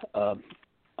Hasnohana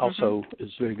also is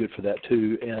very good for that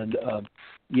too. And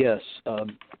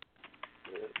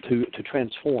to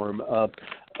transform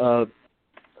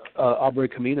Abre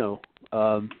Camino.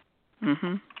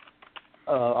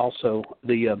 Also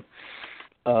the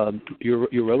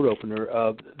your road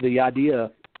opener. The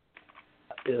idea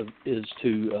is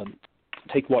to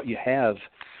take what you have.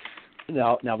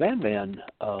 Now Van Van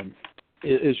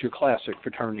is your classic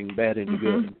for turning bad into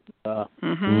good. I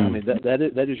mean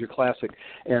that is your classic,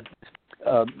 and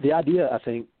the idea, I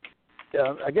think,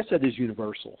 I guess that is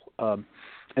universal. And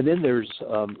then there's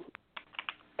some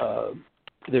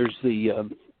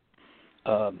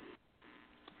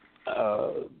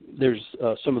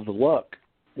of the luck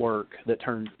work that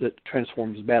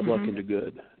transforms bad luck into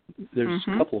good. There's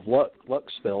a couple of luck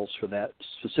spells for that.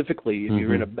 Specifically, if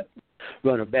you're in a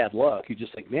run of bad luck, you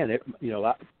just think, man,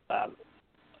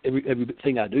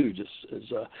 everything I do just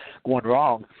is going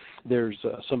wrong. There's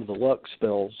some of the luck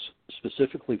spells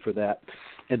specifically for that.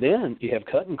 And then you have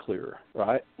cut and clear,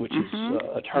 right, which is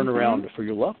a turnaround for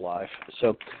your love life.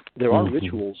 So there are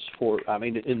rituals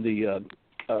in the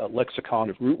lexicon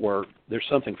of Rootwork, there's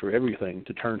something for everything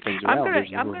to turn things around.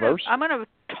 I'm going to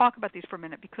talk about these for a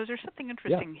minute, because there's something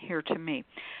interesting here to me.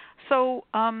 So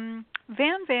Van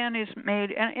Van is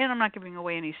made, and I'm not giving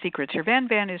away any secrets here, Van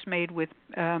Van is made with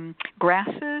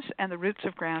grasses and the roots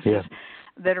of grasses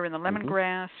that are in the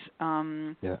lemongrass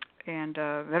and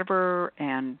vetiver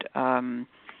and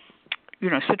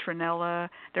citronella.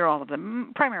 They're all of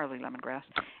them, primarily lemongrass.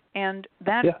 And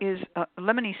that is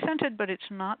lemony scented, but it's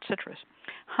not citrus.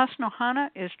 Hasnohana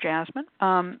is jasmine,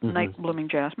 night blooming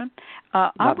jasmine.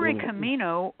 Abre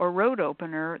Camino, or road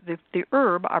opener, the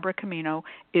herb Abre Camino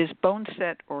is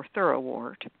boneset or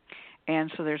thoroughwort. And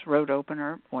so there's road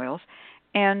opener oils.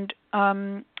 And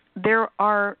there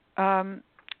are other,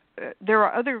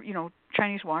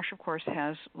 Chinese wash, of course,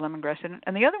 has lemongrass in it.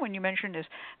 And the other one you mentioned is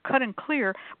Cut and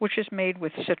Clear, which is made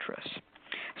with citrus.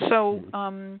 So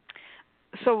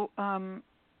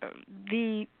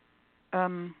the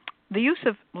use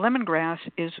of lemongrass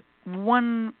is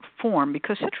one form,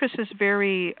 because citrus is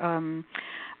very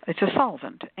it's a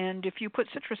solvent, and if you put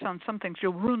citrus on some things,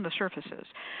 you'll ruin the surfaces.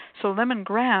 So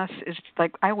lemongrass is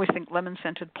like, I always think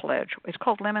lemon-scented pledge. It's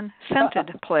called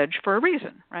lemon-scented pledge for a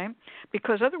reason, right?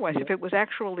 Because otherwise, if it was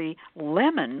actually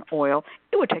lemon oil,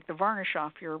 it would take the varnish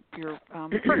off your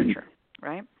furniture,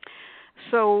 right?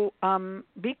 So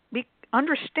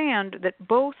understand that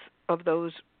both of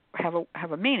those have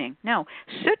a meaning. Now,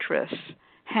 citrus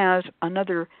has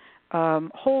another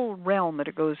whole realm that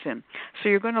it goes in. So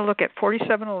you're going to look at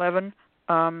 4711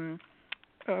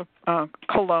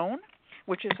 cologne,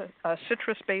 which is a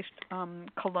citrus-based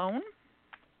cologne,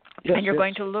 and you're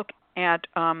going to look at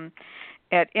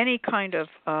any kind of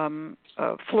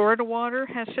Florida water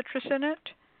has citrus in it.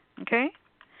 Okay,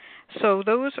 so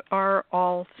those are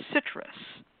all citrus.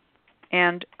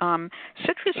 And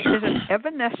citrus is an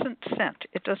evanescent scent.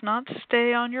 It does not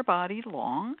stay on your body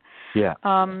long. Yeah.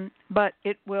 But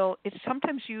it's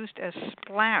sometimes used as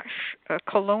splash. A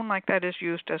cologne like that is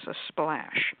used as a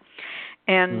splash.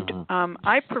 And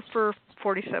I prefer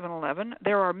 4711.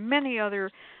 There are many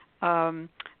other.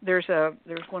 There's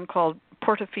one called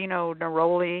Portofino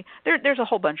Neroli. There's a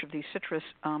whole bunch of these citrus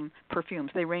perfumes.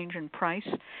 They range in price.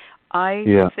 I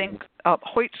think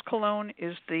Hoyt's cologne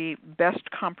is the best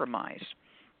compromise.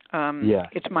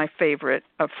 It's my favorite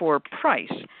for price,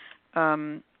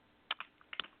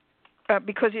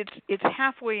 because it's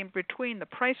halfway in between the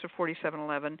price of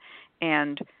 4711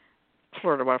 and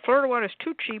Florida water. Florida water is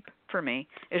too cheap for me.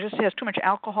 It just has too much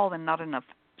alcohol and not enough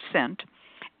scent,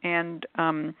 and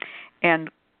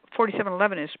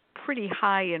 4711 is pretty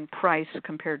high in price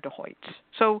compared to Hoyt's.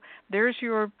 So there's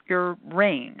your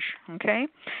range, okay?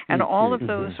 And all of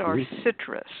those are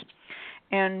citrus.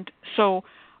 And so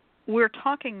we're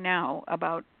talking now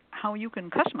about how you can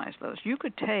customize those. You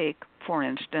could take, for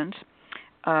instance,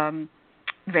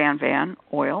 Van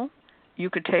oil. You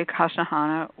could take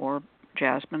Hasnohana or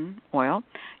jasmine oil.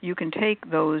 You can take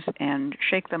those and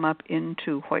shake them up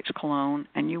into Hoyt's cologne,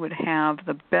 and you would have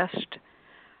the best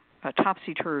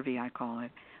topsy-turvy, I call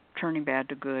it, turning bad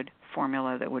to good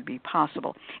formula that would be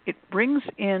possible. It brings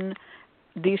in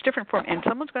these different forms, and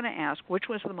someone's going to ask which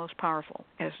was the most powerful.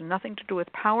 It has nothing to do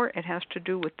with power. It has to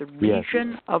do with the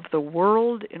region of the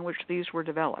world in which these were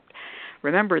developed.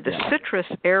 Remember, the citrus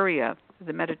area,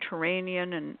 the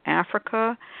Mediterranean and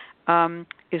Africa,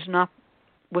 was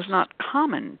not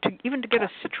common. To get a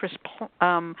citrus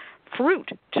fruit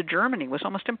to Germany was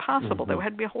almost impossible. There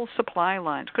had to be a whole supply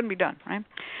line. It couldn't be done, right?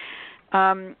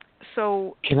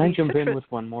 So can I jump in with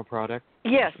one more product?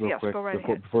 Yes, quick, go right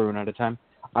ahead. Before we run out of time.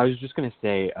 I was just going to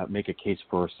say, make a case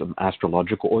for some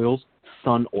astrological oils.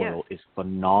 Sun oil is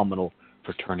phenomenal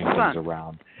for turning things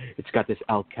around. It's got this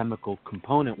alchemical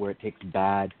component where it takes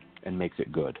bad and makes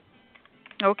it good.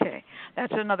 Okay,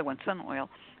 that's another one, sun oil.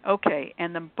 Okay,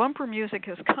 and the bumper music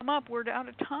has come up. We're out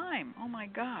of time. Oh my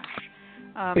gosh.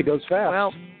 It goes fast.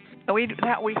 Well, we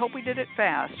hope we did it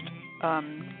fast.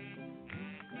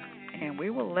 And we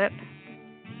will let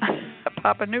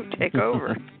Papa Newt take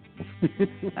over.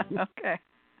 Okay.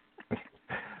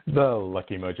 The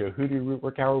Lucky Mojo Hoodoo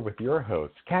Rootwork Hour with your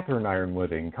hosts, Catherine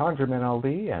Ironwood and Germain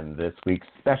Ali, and this week's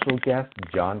special guest,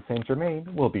 John St.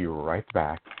 Germain, will be right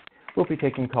back. We'll be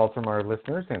taking calls from our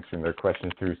listeners, answering their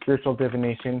questions through spiritual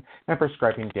divination, and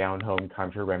prescribing down-home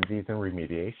conjure remedies and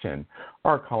remediation.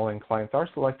 Our call-in clients are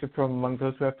selected from among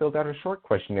those who have filled out a short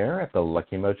questionnaire at the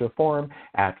Lucky Mojo forum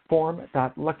at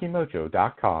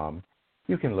forum.luckymojo.com.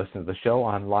 You can listen to the show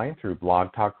online through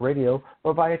Blog Talk Radio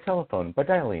or via telephone by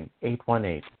dialing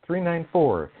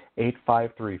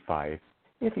 818-394-8535.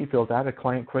 If you filled out a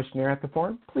client questionnaire at the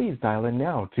forum, please dial in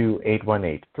now to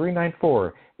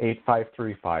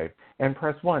 818-394-8535 and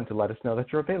press 1 to let us know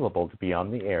that you're available to be on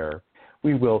the air.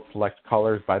 We will select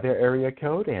callers by their area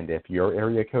code, and if your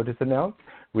area code is announced,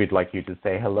 we'd like you to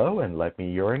say hello and let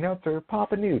me, your announcer,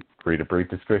 Papa Newt, read a brief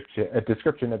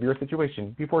description of your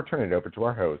situation before turning it over to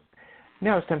our host.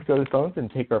 Now it's time to go to the phones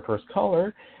and take our first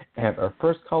caller. And our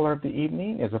first caller of the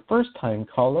evening is a first-time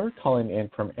caller calling in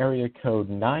from area code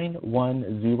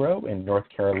 910 in North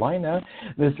Carolina.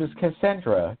 This is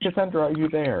Cassandra. Cassandra, are you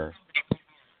there?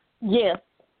 Yes.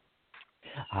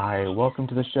 Hi, welcome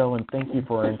to the show, and thank you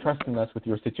for entrusting us with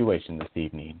your situation this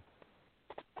evening.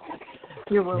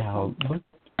 You're welcome.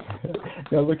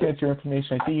 Now, looking at your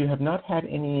information, I see you have not had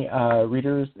any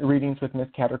readings with Miss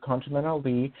Cat or Conjurman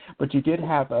Ali, but you did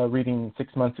have a reading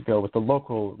 6 months ago with the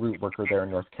local root worker there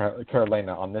in North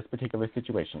Carolina on this particular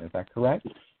situation. Is that correct?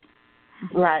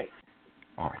 Right.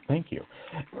 All right, thank you.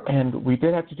 And we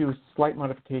did have to do a slight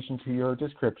modification to your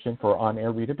description for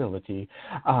on-air readability,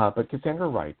 but Cassandra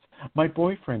writes, my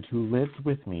boyfriend who lives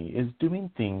with me is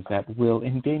doing things that will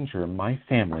endanger my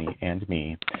family and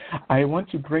me. I want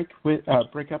to break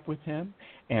up with him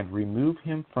and remove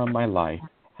him from my life.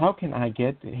 How can I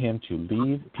get him to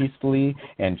leave peacefully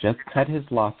and just cut his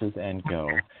losses and go?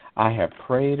 I have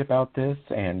prayed about this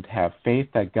and have faith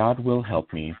that God will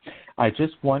help me. I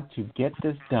just want to get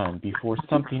this done before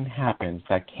something happens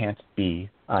that can't be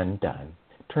undone.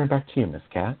 Turn back to you, Miss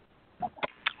Cat.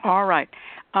 All right.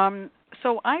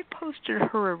 So I posted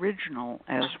her original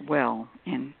as well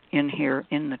in here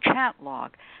in the chat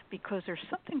log because there's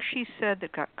something she said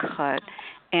that got cut,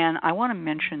 and I want to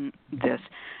mention this.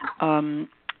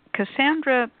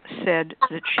 Cassandra said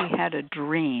that she had a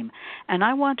dream, and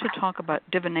I want to talk about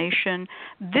divination.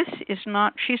 She's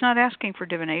not asking for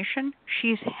divination.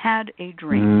 She's had a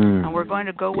dream, and we're going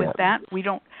to go with that.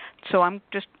 So I'm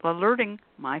just alerting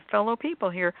my fellow people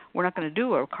here. We're not going to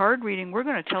do a card reading. We're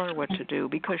going to tell her what to do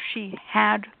because she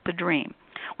had the dream.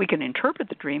 We can interpret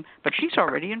the dream, but she's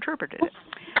already interpreted it.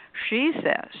 She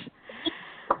says,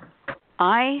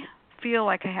 I feel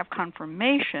like I have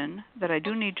confirmation that I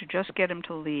do need to just get him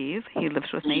to leave. He lives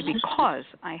with me because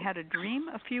I had a dream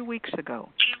a few weeks ago,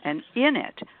 and in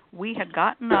it we had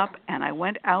gotten up and I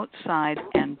went outside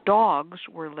and dogs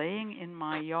were laying in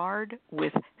my yard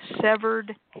with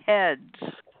severed heads.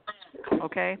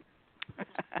 Okay?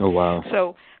 Oh, wow.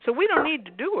 So we don't need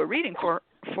to do a reading for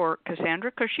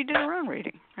Cassandra because she did her own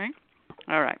reading, right?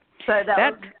 All right. So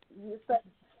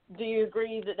do you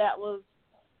agree that was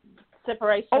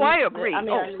separation? Oh, I agree.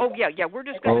 Yeah. We're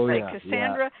just going to say,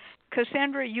 yeah.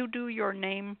 Cassandra, you do your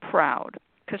name proud.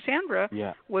 Cassandra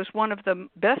was one of the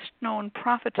best-known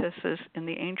prophetesses in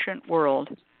the ancient world,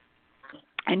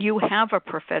 and you have a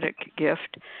prophetic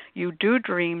gift. You do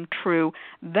dream true.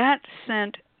 That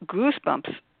sent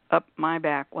goosebumps up my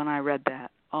back when I read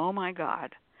that. Oh, my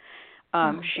God.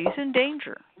 She's in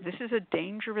danger. This is a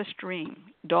dangerous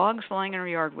dream. Dogs lying in her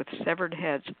yard with severed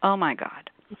heads. Oh, my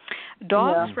God.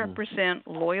 Dogs represent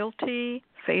loyalty,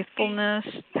 faithfulness,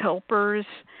 helpers,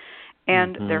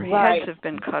 and their heads have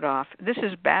been cut off. This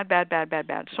is bad.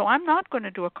 So I'm not going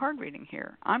to do a card reading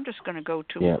here. I'm just going to go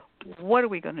to what are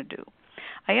we going to do?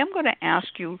 I am going to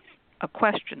ask you a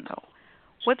question, though.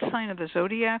 What sign of the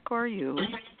zodiac are you?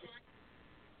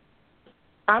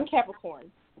 I'm Capricorn.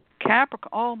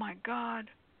 Capricorn. Oh, my God.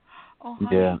 Oh,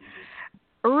 honey. Yeah.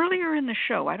 Earlier in the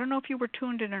show, I don't know if you were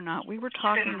tuned in or not, we were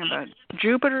talking about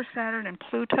Jupiter, Saturn, and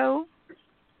Pluto.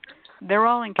 They're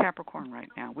all in Capricorn right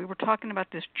now. We were talking about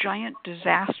this giant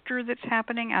disaster that's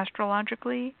happening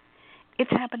astrologically. It's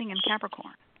happening in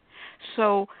Capricorn.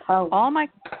 So Bad.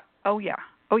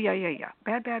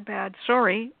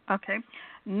 Sorry. Okay.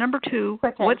 Number 2,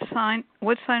 what sign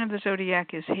of the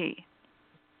zodiac is he?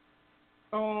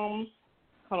 Hold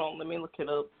on, let me look it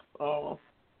up.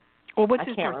 What's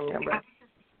his birthday? I can't remember.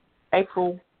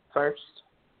 April 1st.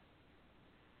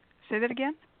 Say that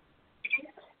again?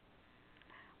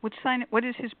 What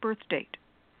is his birth date?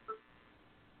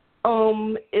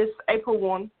 It's April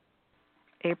 1.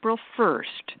 April 1st.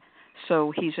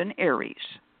 So he's an Aries.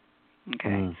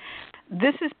 Okay.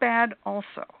 This is bad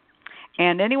also.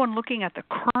 And anyone looking at the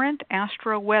current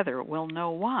astro weather will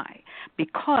know why.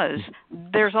 Because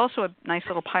there's also a nice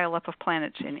little pileup of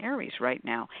planets in Aries right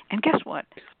now. And guess what?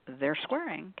 They're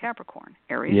squaring Capricorn.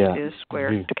 Aries is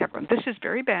square to Capricorn. This is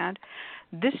very bad.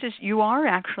 You are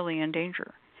actually in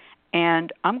danger.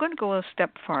 And I'm going to go a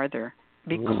step farther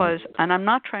because, and I'm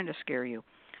not trying to scare you,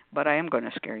 but I am going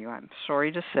to scare you. I'm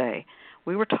sorry to say.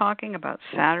 We were talking about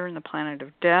Saturn, the planet of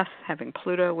death, having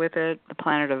Pluto with it, the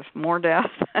planet of more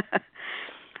death.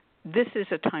 This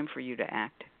is a time for you to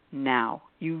act now.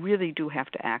 You really do have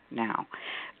to act now.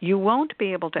 You won't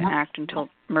be able to act until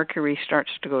Mercury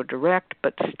starts to go direct,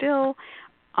 but still,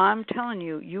 I'm telling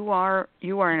you, you are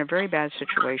in a very bad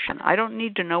situation. I don't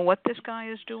need to know what this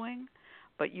guy is doing,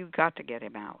 but you've got to get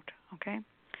him out, okay?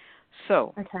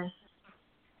 So,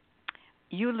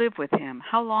 you live with him.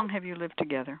 How long have you lived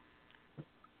together?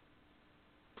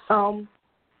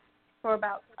 For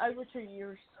about over 2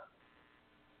 years.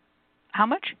 How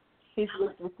much? He's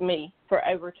lived with me for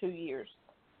over 2 years.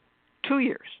 2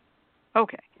 years.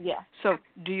 Okay. Yeah. So,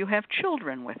 do you have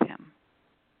children with him?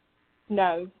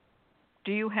 No.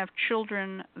 Do you have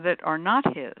children that are not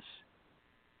his?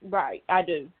 Right, I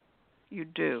do. You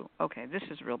do. Okay, this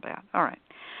is real bad. All right.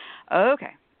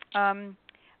 Okay.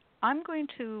 I'm going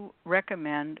to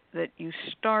recommend that you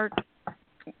start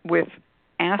with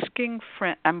asking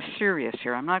friends. I'm serious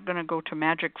here. I'm not going to go to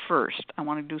magic first. I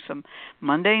want to do some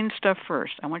mundane stuff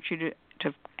first. I want you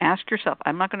to ask yourself.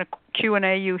 I'm not going to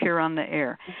Q&A you here on the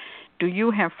air. Do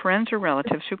you have friends or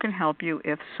relatives who can help you?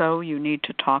 If so, you need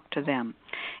to talk to them.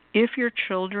 If your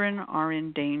children are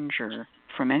in danger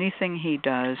from anything he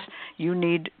does, you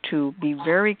need to be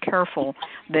very careful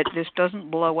that this doesn't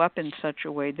blow up in such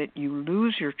a way that you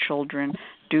lose your children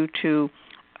due to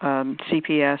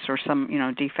CPS or some,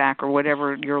 DFAC or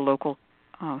whatever your local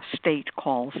state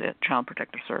calls it, Child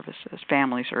Protective Services,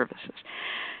 Family Services.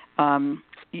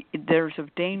 There's a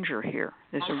danger here.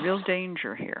 There's a real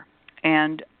danger here.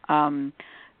 And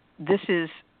this is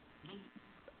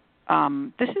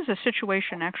a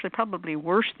situation actually probably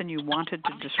worse than you wanted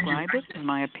to describe it, in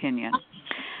my opinion.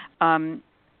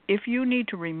 If you need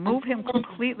to remove him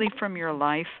completely from your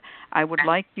life, I would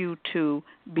like you to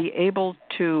be able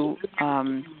to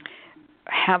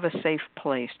have a safe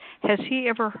place. Has he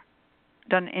ever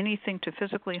done anything to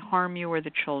physically harm you or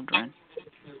the children?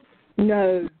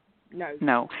 No.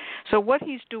 So what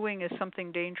he's doing is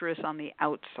something dangerous on the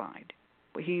outside.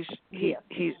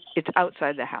 It's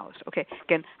outside the house. Okay.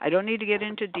 Again, I don't need to get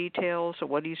into details of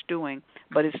what he's doing,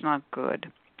 but it's not good.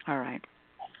 All right.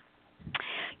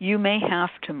 You may have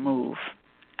to move.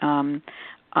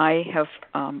 I have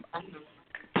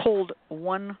pulled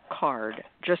one card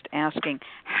just asking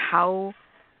how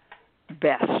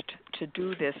best to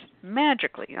do this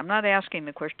magically. I'm not asking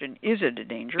the question, is it a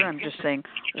danger? I'm just saying,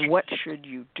 what should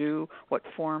you do? What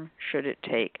form should it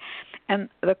take? And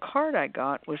the card I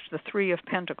got was the Three of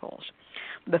Pentacles.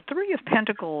 The Three of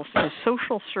Pentacles is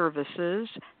social services,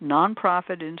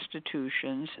 nonprofit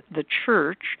institutions, the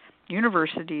church,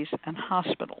 universities, and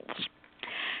hospitals.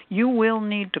 You will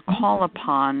need to call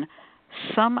upon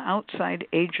some outside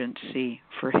agency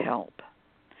for help.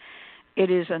 It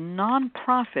is a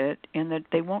nonprofit in that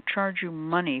they won't charge you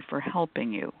money for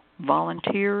helping you.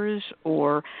 Volunteers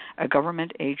or a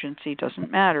government agency, doesn't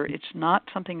matter. It's not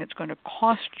something that's going to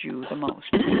cost you the most.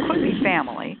 It could be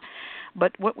family,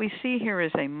 but what we see here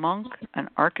is a monk, an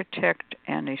architect,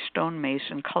 and a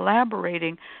stonemason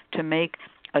collaborating to make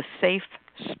a safe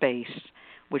space,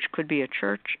 which could be a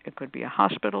church, it could be a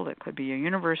hospital, it could be a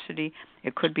university,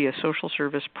 it could be a social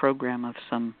service program of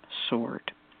some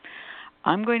sort.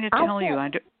 I'm going to tell you.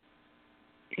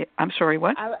 I'm sorry.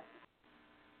 What?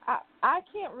 I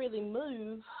can't really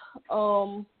move.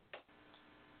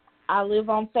 I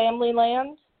live on family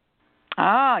land.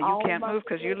 You can't move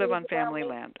because you live on family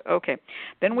land. Okay.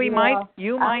 Then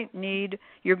you're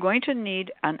going to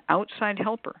need an outside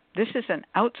helper. This is an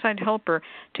outside helper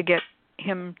to get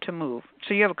him to move.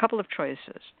 So you have a couple of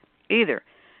choices. Either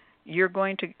we're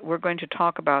going to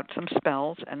talk about some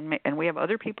spells, and we have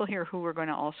other people here who are going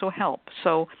to also help.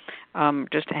 So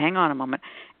just hang on a moment.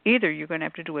 Either you're going to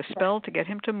have to do a spell to get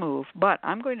him to move, but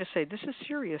I'm going to say this is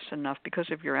serious enough because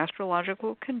of your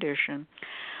astrological condition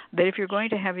that if you're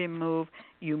going to have him move,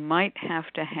 you might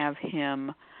have to have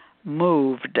him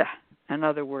moved. In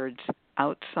other words,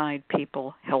 outside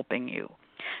people helping you,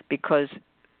 because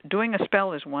doing a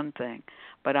spell is one thing,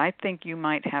 but I think you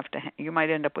might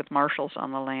end up with marshals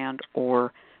on the land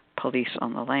or police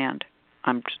on the land,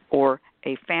 or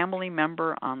a family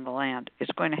member on the land.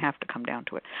 It's going to have to come down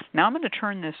to it. Now I'm going to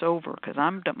turn this over because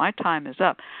my time is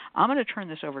up. I'm going to turn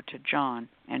this over to John,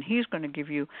 and he's going to give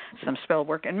you some spell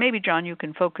work. And maybe, John, you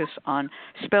can focus on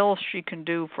spells she can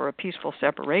do for a peaceful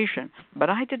separation.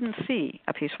 But I didn't see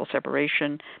a peaceful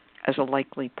separation as a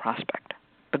likely prospect.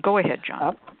 But go ahead,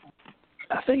 John.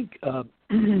 I think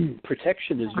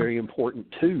protection is very important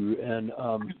too, and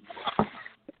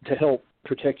to help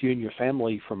protect you and your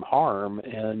family from harm.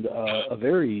 And a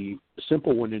very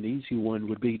simple one and easy one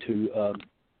would be to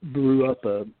brew up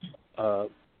an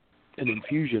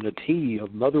infusion, a tea of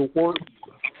motherwort,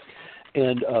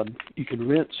 and you can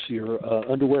rinse your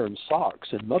underwear and socks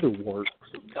in motherwort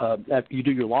after you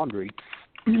do your laundry,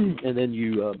 and then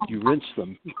you rinse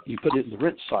them. You put it in the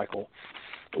rinse cycle.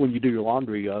 When you do your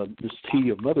laundry, this tea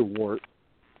of motherwort,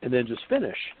 and then just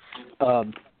finish,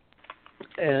 and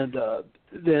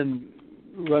then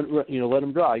let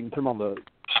them dry. You can put them on the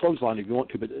clothesline if you want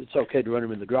to, but it's okay to run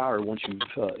them in the dryer once you've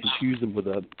infused them with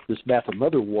this bath of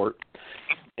motherwort,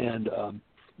 and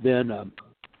then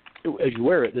as you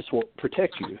wear it, this will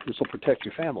protect you. This will protect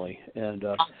your family, and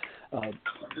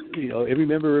every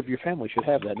member of your family should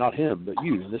have that. Not him, but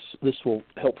you. And this will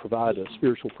help provide a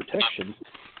spiritual protection.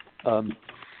 One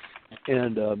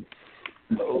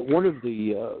of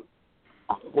the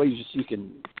ways you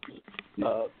can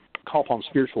call upon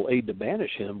spiritual aid to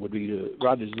banish him would be to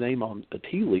write his name on a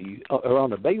tea leaf or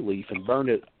on a bay leaf and burn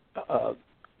it,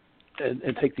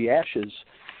 and take the ashes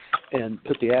and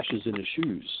put the ashes in his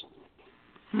shoes.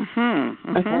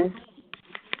 Mm-hmm. Okay.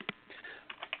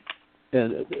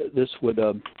 And this would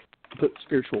put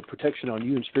spiritual protection on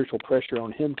you and spiritual pressure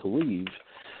on him to leave.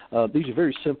 These are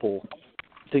very simple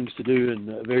things to do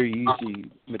and very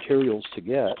easy materials to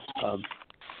get.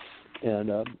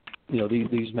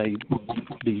 These may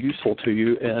be useful to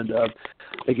you. And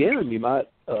again, you might,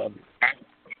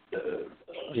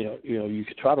 you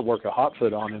could try to work a hot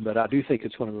foot on him, but I do think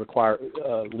it's going to require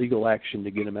legal action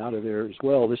to get him out of there as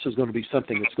well. This is going to be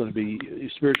something that's going to be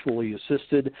spiritually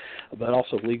assisted, but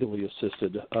also legally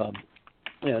assisted. I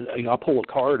pull a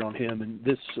card on him in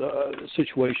this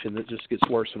situation that just gets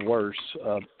worse and worse.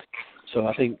 So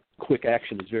I think quick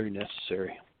action is very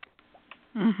necessary.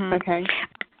 Mm-hmm. Okay.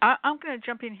 I'm going to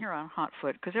jump in here on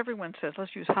Hotfoot because everyone says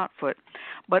let's use Hotfoot,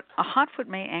 but a Hotfoot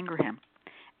may anger him,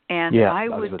 and I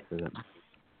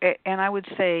would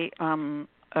say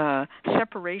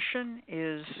separation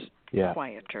is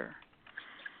quieter.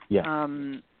 Yeah.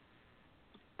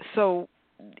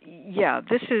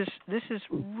 This is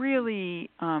really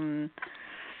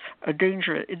a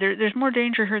danger. There's more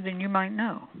danger here than you might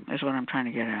know. Is what I'm trying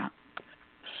to get at.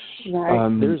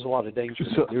 Right. There's a lot of danger.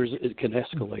 It can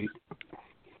escalate.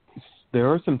 There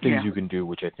are some things you can do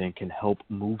which I think can help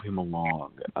move him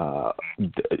along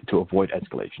to avoid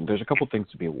escalation. There's a couple things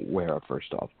to be aware of,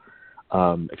 first off.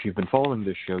 If you've been following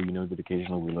this show, you know that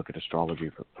occasionally we look at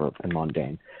astrology for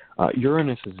mundane.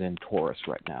 Uranus is in Taurus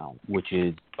right now, which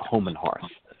is home and hearth.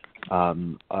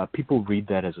 People read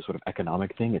that as a sort of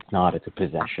economic thing. It's not. It's a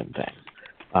possession thing.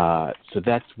 So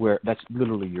that's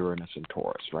literally Uranus in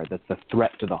Taurus, right? That's the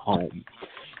threat to the home.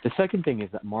 The second thing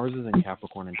is that Mars is in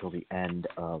Capricorn until the end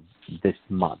of this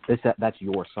month. That's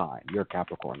your sign. You're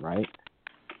Capricorn, right?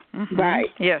 Mm-hmm. Right.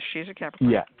 Yes, she's a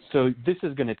Capricorn. Yeah. So this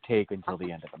is going to take until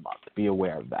the end of the month. Be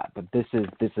aware of that. But this is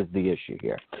the issue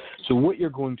here. So what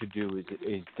you're going to do is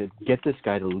to get this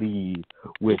guy to leave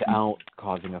without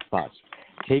causing a fuss.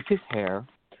 Take his hair,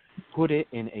 put it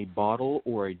in a bottle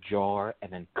or a jar,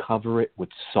 and then cover it with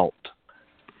salt.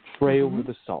 Pray over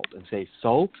the salt and say,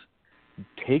 "Salt,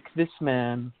 take this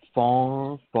man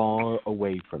far, far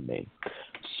away from me."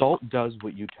 Salt does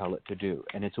what you tell it to do,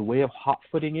 and it's a way of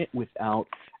hot-footing it without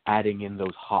adding in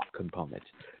those hot components.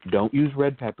 Don't use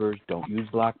red peppers. Don't use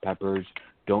black peppers.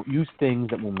 Don't use things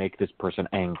that will make this person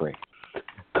angry.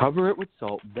 Cover it with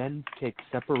salt, then take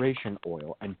separation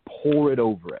oil and pour it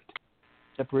over it.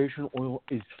 Separation oil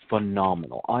is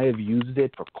phenomenal. I have used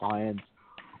it for clients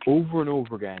over and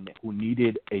over again who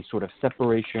needed a sort of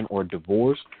separation or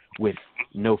divorce with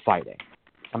no fighting,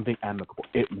 something amicable.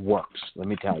 It works, let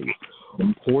me tell you.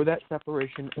 Pour that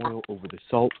separation oil over the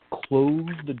salt,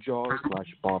 close the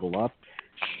jar/bottle up,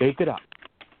 shake it up,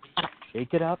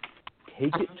 take it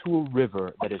to a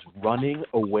river that is running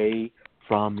away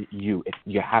from you.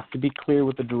 You have to be clear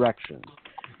with the directions.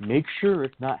 Make sure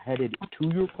it's not headed to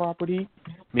your property.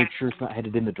 Make sure it's not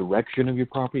headed in the direction of your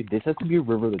property. This has to be a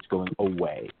river that's going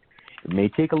away. It may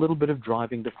take a little bit of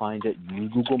driving to find it. Use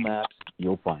Google Maps.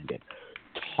 You'll find it.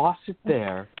 Toss it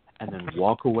there and then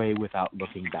walk away without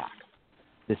looking back.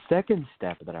 The second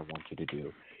step that I want you to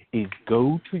do is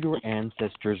go to your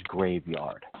ancestors'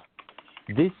 graveyard.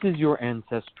 This is your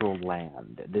ancestral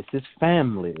land. This is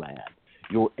family land.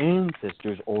 Your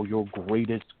ancestors are your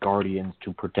greatest guardians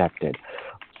to protect it.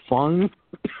 Find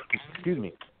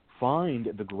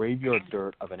the graveyard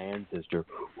dirt of an ancestor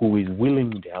who is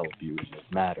willing to help you in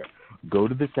this matter. Go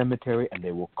to the cemetery and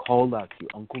they will call out to you,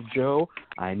 "Uncle Joe,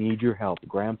 I need your help.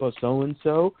 Grandpa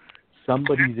so-and-so,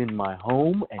 somebody's in my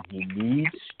home and he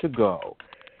needs to go."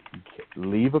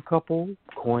 Leave a couple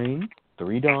coins,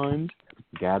 3 dimes,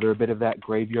 gather a bit of that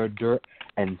graveyard dirt,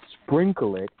 and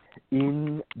sprinkle it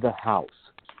in the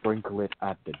house. Sprinkle it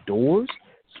at the doors,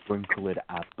 sprinkle it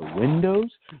at the windows,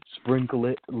 sprinkle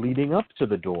it leading up to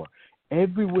the door.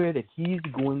 Everywhere that he's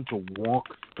going to walk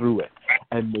through it,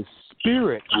 and the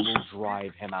spirit will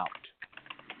drive him out.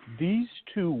 These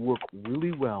two work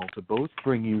really well to both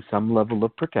bring you some level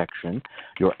of protection.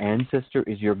 Your ancestor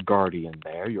is your guardian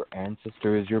there. Your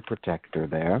ancestor is your protector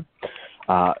there.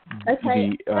 I'm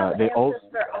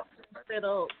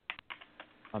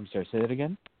sorry, say that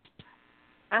again?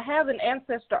 I have an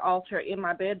ancestor altar in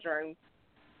my bedroom.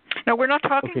 No, we're not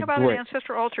talking about great. an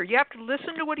ancestor altar. You have to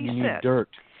listen to what he you said. Need dirt.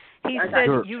 He said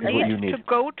dirt. you need to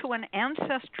go to an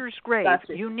ancestor's grave.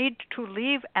 Gotcha. You need to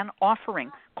leave an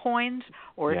offering, coins,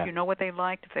 or if you know what they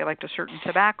liked, if they liked a certain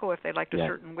tobacco, if they liked a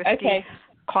certain whiskey,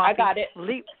 coffee. I got it.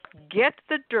 Get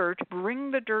the dirt,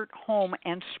 bring the dirt home,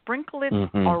 and sprinkle it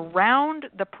around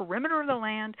the perimeter of the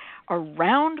land,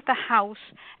 around the house,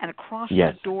 and across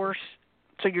the doors.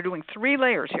 So you're doing 3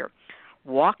 layers here.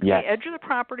 Walk the edge of the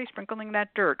property, sprinkling that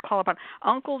dirt. Call upon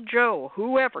Uncle Joe,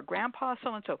 whoever, Grandpa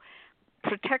so-and-so.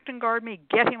 Protect and guard me.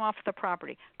 Get him off the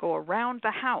property. Go around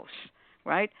the house,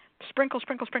 right? Sprinkle,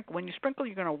 sprinkle, sprinkle. When you sprinkle,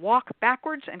 you're going to walk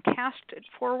backwards and cast it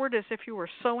forward as if you were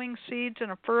sowing seeds in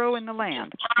a furrow in the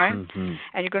land, right? And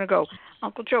you're going to go,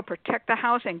 Uncle Joe, protect the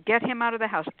house and get him out of the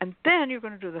house. And then you're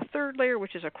going to do the 3rd layer,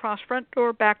 which is across front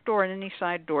door, back door, and any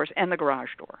side doors, and the garage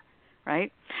door.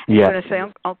 Right? And you're going to say,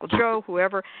 Uncle Joe,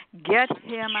 whoever, get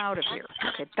him out of here.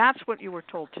 Okay, that's what you were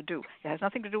told to do. It has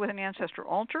nothing to do with an ancestor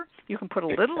altar. You can put a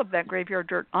little of that graveyard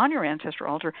dirt on your ancestor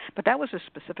altar, but that was a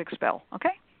specific spell,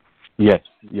 okay? Yes.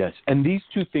 And these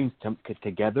 2 things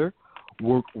together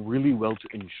work really well to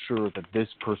ensure that this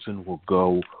person will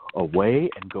go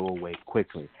away and go away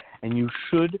quickly. And you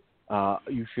should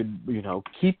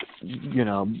keep,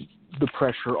 the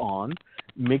pressure on.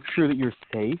 Make sure that you're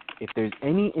safe. If there's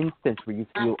any instance where you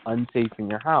feel unsafe in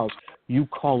your house, you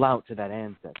call out to that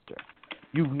ancestor.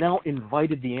 You've now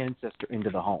invited the ancestor into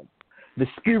the home. The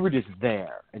spirit is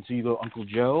there. And so you go, Uncle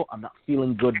Joe, I'm not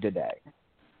feeling good today.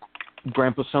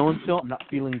 Grandpa so-and-so, I'm not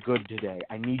feeling good today.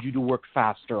 I need you to work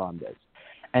faster on this.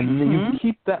 And then you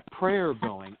keep that prayer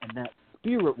going, and that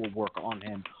spirit will work on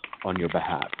him on your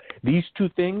behalf. These 2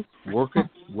 things, work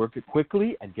it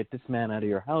quickly and get this man out of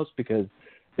your house, because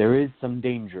there is some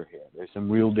danger here. There's some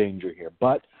real danger here.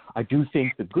 But I do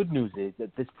think the good news is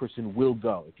that this person will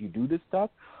go. If you do this stuff,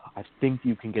 I think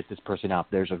you can get this person out.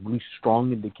 There's a really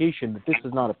strong indication that this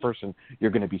is not a person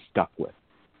you're going to be stuck with.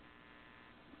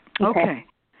 Okay.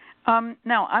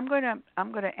 Now I'm going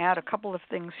to add a couple of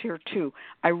things here too.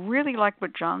 I really like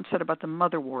what John said about the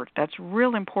motherwort. That's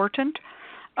real important.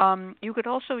 You could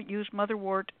also use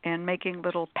motherwort and making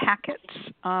little packets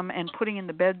and putting in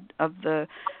the bed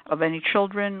of any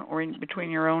children, or in between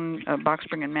your own box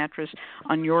spring and mattress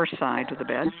on your side of the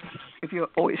bed. If you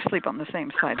always sleep on the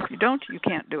same side, if you don't, you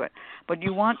can't do it. But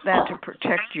you want that to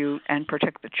protect you and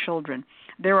protect the children.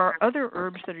 There are other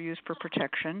herbs that are used for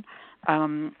protection.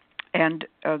 And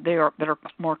they are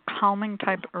more calming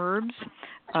type herbs.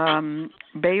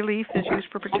 Bay leaf is used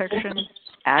for protection.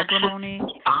 Agrimony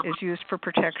is used for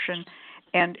protection.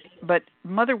 But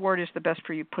motherwort is the best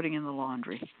for you putting in the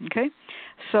laundry. Okay,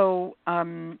 so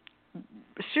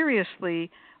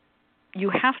seriously, you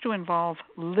have to involve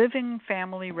living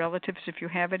family relatives if you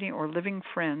have any, or living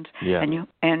friends. Yeah.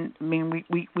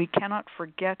 We cannot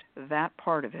forget that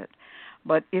part of it.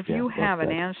 But if you have an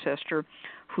ancestor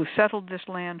who settled this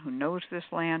land, who knows this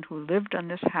land, who lived on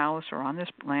this house or on this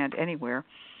land anywhere,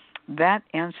 that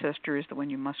ancestor is the one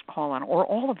you must call on, or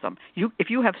all of them. If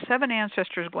you have 7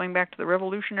 ancestors going back to the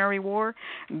Revolutionary War,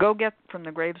 go get from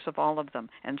the graves of all of them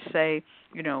and say,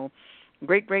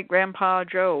 great-great-grandpa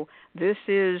Joe, this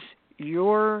is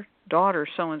your daughter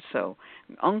so-and-so.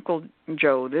 Uncle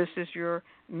Joe, this is your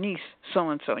niece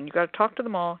so-and-so. And you've got to talk to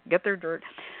them all, get their dirt,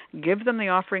 give them the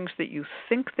offerings that you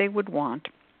think they would want,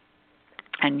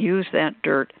 and use that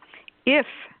dirt if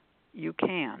you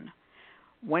can.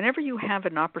 Whenever you have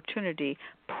an opportunity,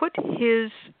 put his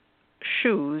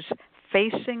shoes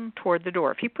facing toward the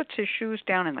door. If he puts his shoes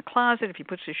down in the closet, if he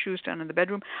puts his shoes down in the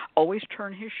bedroom, always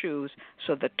turn his shoes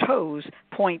so the toes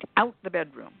point out the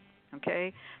bedroom.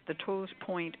 Okay? The toes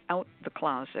point out the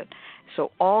closet.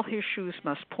 So all his shoes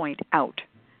must point out.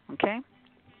 Okay?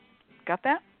 Got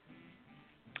that?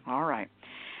 All right.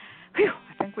 Whew,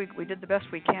 I think we did the best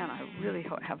we can. I really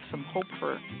have some hope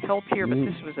for help here, but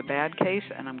this was a bad case,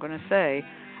 and I'm going to say,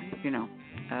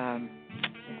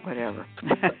 whatever.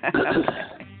 Okay.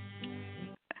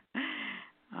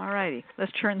 All righty.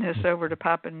 Let's turn this over to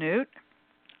Papa Newt.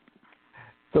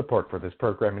 Support for this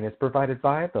programming is provided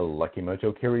by the Lucky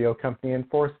Mojo Curio Company in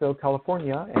Forestville,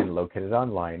 California, and located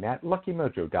online at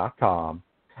luckymojo.com.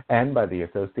 And by the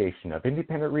Association of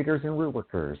Independent Readers and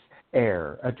Rootworkers,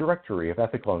 AIR, a directory of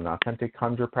ethical and authentic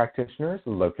conjure practitioners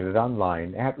located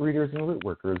online at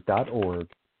readersandrootworkers.org.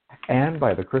 And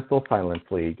by the Crystal Silence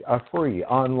League, a free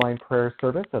online prayer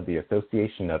service of the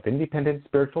Association of Independent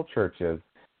Spiritual Churches,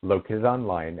 located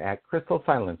online at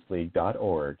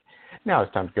crystalsilenceleague.org. Now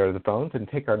it's time to go to the phones and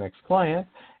take our next client.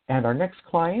 And our next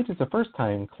client is a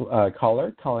first-time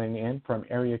caller calling in from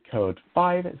area code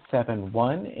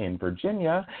 571 in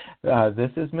Virginia.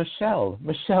 This is Michelle.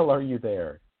 Michelle, are you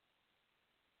there?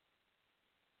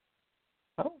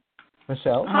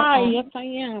 Michelle? Hi, yes, I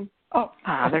am. Oh,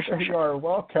 there's there you are.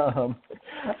 Welcome.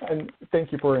 And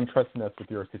thank you for entrusting us with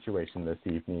your situation this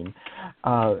evening.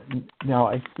 Now,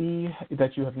 I see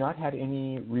that you have not had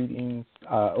any readings,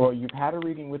 or you've had a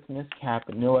reading with Miss Cat,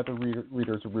 but no other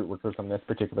readers or root workers on this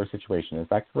particular situation. Is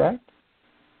that correct?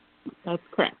 That's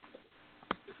correct.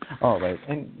 All right.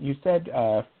 And you said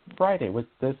Friday. Was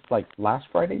this like last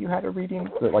Friday you had a reading?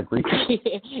 Was it like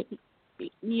recent?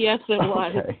 Yes, it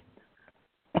was.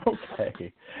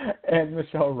 Okay. And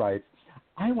Michelle writes,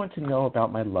 I want to know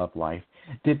about my love life.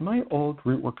 Did my old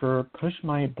root worker push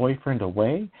my boyfriend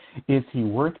away? Is he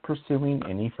worth pursuing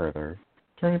any further?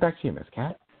 Turning it back to you, Miss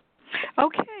Cat.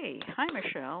 Okay. Hi,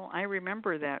 Michelle. I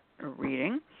remember that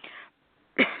reading.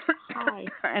 Hi.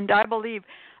 And I believe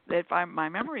that if my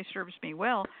memory serves me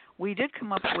well, we did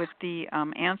come up with the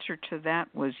answer to that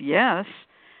was yes.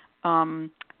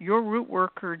 Your root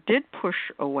worker did push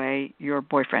away your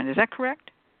boyfriend. Is that correct?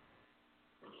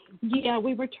 Yeah,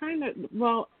 we were trying to,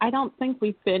 well, I don't think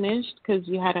we finished because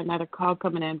you had another call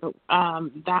coming in, but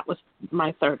that was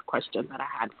my third question that I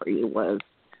had for you was,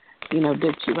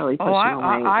 did she really push him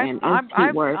away?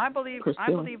 I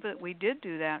believe that we did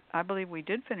do that. I believe we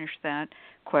did finish that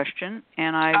question,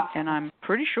 and I'm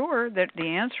pretty sure that the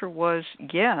answer was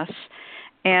yes.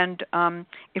 And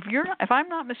if I'm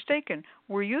not mistaken,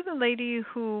 were you the lady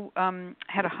who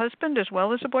had a husband as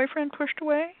well as a boyfriend pushed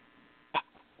away?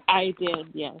 I did,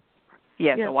 yes.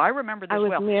 Yes, so I remember this I was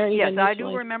well. Married yes, initially. I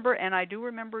do remember, and I do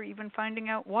remember even finding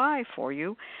out why for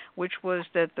you, which was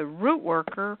that the root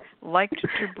worker liked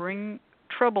to bring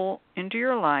trouble into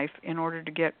your life in order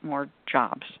to get more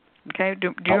jobs. Okay,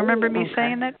 do you remember me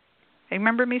saying that? You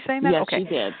remember me saying that? Yes, okay. you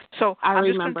did. So I I'm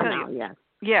remember just going to now. tell you.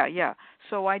 Yes. Yeah.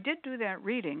 So I did do that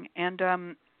reading, and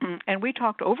we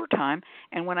talked overtime.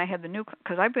 And when I had the new,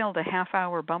 because I built a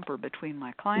half-hour bumper between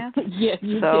my clients, yes,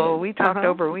 you so did. we talked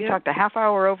We talked a half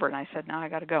hour over, and I said, now I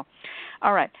got to go.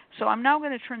 All right. So I'm now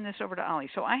going to turn this over to Ali.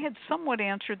 So I had somewhat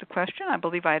answered the question. I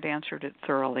believe I had answered it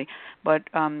thoroughly, but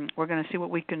we're going to see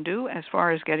what we can do as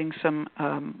far as getting some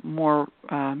more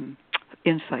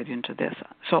insight into this.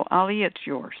 So Ali, it's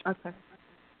yours. Okay.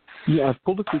 Yeah, I've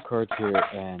pulled a few cards here,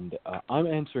 and I'm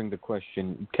answering the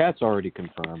question. Kat's already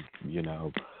confirmed,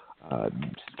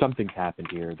 something's happened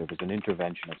here. There was an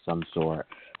intervention of some sort,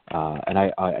 and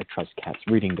I trust Kat's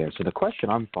reading there. So the question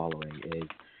I'm following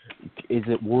is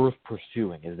it worth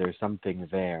pursuing? Is there something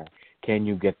there? Can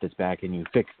you get this back? Can you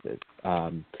fix this?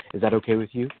 Is that okay with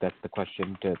you? That's the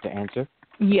question to answer?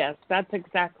 Yes, that's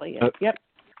exactly it. Yep.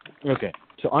 Okay,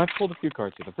 so I've pulled a few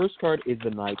cards here. The first card is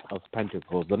the Knight of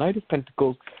Pentacles. The Knight of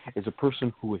Pentacles is a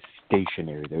person who is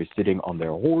stationary. They're sitting on their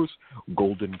horse,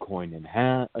 golden coin in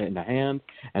the hand,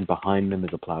 and behind them is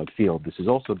a plowed field. This is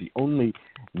also the only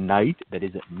knight that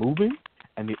isn't moving,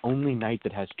 and the only knight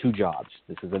that has two jobs.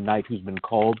 This is a knight who's been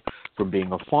called from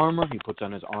being a farmer. He puts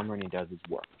on his armor and he does his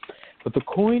work. But the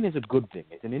coin is a good thing.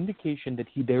 It's an indication that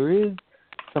there is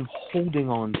some holding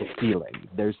on to feeling.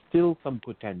 There's still some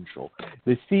potential.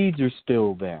 The seeds are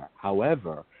still there.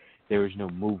 However, there is no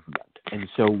movement. And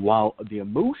so while the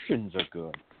emotions are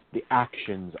good, the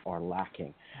actions are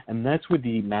lacking. And that's where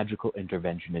the magical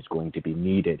intervention is going to be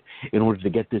needed in order to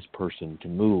get this person to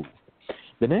move.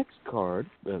 The next card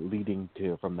leading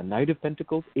from the Knight of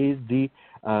Pentacles is the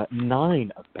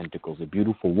Nine of Pentacles, a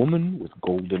beautiful woman with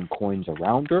golden coins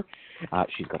around her.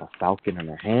 She's got a falcon in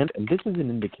her hand, and this is an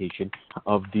indication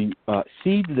of the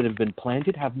seeds that have been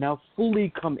planted have now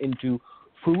fully come into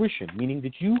fruition, meaning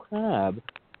that you have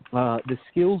the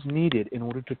skills needed in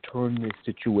order to turn this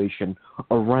situation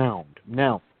around.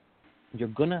 Now, you're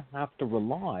going to have to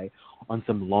rely on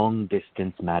some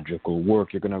long-distance magical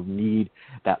work. You're going to need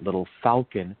that little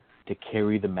falcon to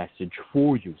carry the message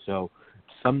for you. So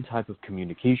some type of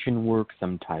communication work,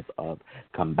 some type of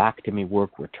come back to me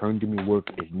work, return to me work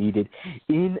is needed,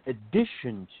 in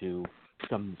addition to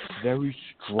some very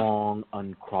strong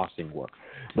uncrossing work.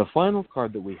 The final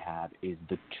card that we have is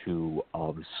the Two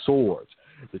of Swords.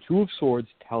 The Two of Swords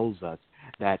tells us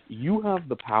that you have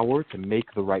the power to make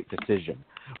the right decision,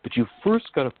 but you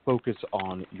first got to focus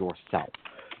on yourself.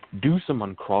 Do some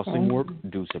uncrossing work,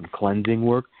 do some cleansing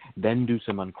work, then do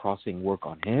some uncrossing work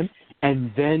on him,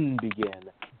 and then begin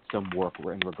some work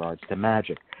in regards to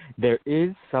magic. There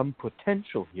is some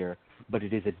potential here, but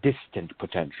it is a distant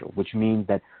potential, which means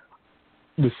that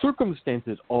the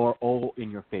circumstances are all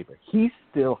in your favor. He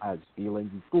still has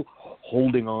feelings. He's still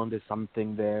holding on to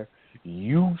something there.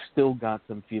 You've still got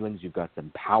some feelings. You've got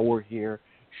some power here.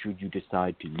 Should you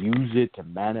decide to use it, to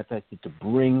manifest it, to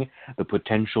bring the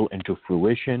potential into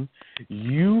fruition,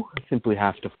 you simply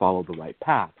have to follow the right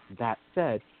path. That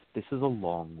said, this is a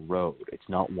long road. It's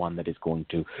not one that is going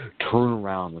to turn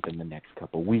around within the next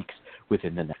couple of weeks,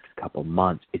 within the next couple of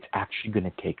months. It's actually going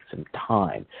to take some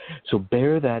time. So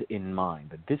bear that in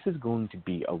mind, that this is going to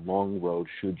be a long road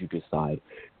should you decide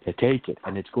to take it.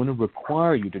 And it's going to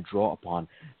require you to draw upon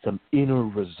some inner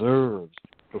reserves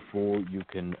before you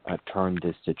can turn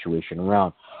this situation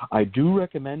around. I do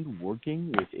recommend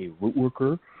working with a root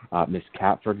worker, Miss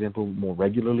Cat, for example, more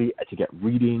regularly to get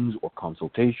readings or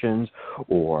consultations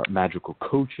or magical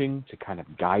coaching to kind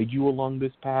of guide you along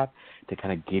this path, to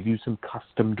kind of give you some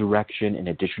custom direction in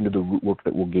addition to the root work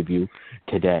that we'll give you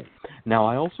today. Now,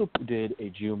 I also did a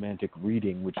geomantic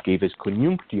reading which gave us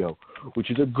conjunctio, which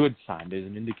is a good sign. There's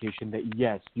an indication that,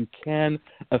 yes, you can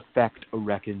affect a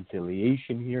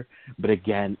reconciliation here, but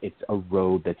again, it's a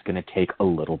road that's going to take a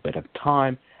little bit of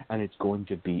time, and it's going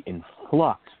to be in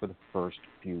flux for the first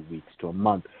few weeks to a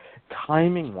month.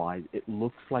 Timing-wise, it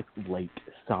looks like late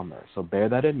summer, so bear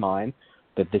that in mind,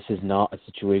 that this is not a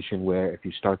situation where if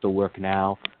you start the work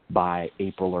now, by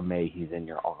April or May, he's in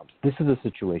your arms. This is a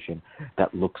situation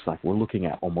that looks like we're looking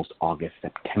at almost August,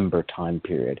 September time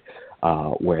period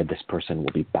where this person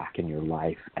will be back in your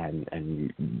life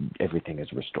and everything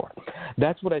is restored.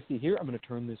 That's what I see here. I'm going to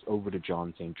turn this over to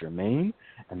John St. Germain,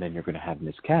 and then you're going to have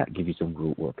Ms. Cat give you some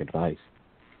root work advice.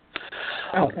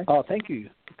 Okay. Thank you,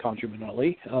 Conjurman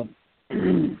Ali.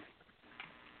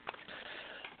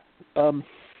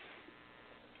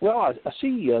 Well, I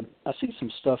see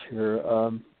some stuff here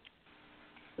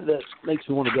that makes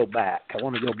me want to go back. I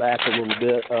want to go back a little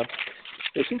bit.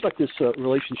 It seems like this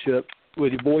relationship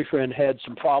with your boyfriend had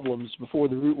some problems before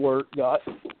the root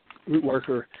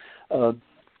worker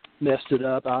messed it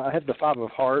up. I have the Five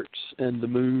of Hearts and the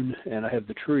Moon, and I have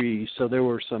the Tree. So there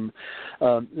were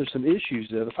there's some issues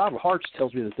there. The Five of Hearts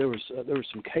tells me that there was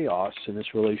some chaos in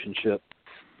this relationship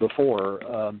before.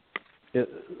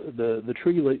 The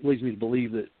Tree leads me to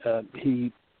believe that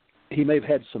he may have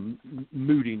had some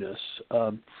moodiness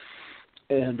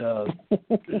and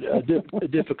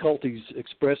difficulties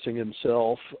expressing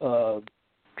himself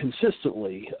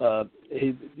consistently.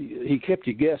 He kept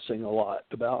you guessing a lot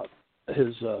about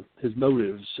his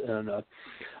motives, and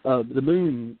the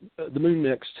moon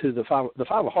next to the Five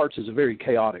of Hearts is a very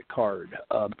chaotic card.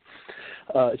 It's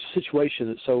a situation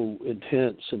that's so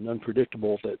intense and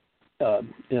unpredictable that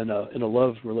in a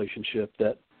love relationship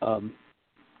that there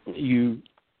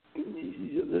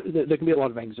can be a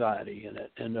lot of anxiety in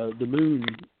it, and the moon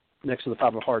next to the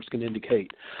Five of Hearts can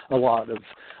indicate a lot of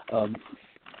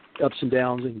ups and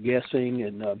downs and guessing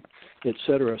and et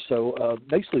cetera. So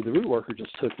basically the root worker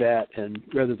just took that and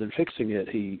rather than fixing it,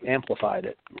 he amplified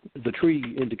it. The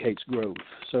Tree indicates growth,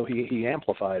 so he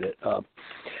amplified it.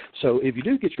 So if you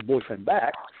do get your boyfriend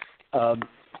back, I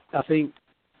think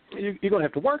you're going to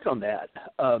have to work on that.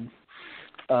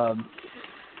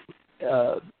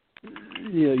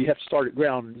 You have to start at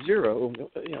ground zero,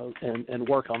 and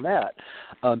work on that.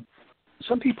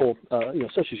 Some people,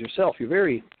 such as yourself, you're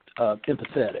very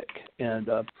empathetic, and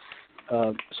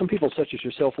some people, such as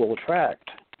yourself, will attract,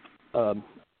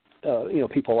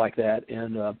 people like that.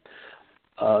 And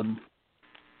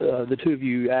the two of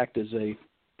you act as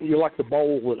you're like the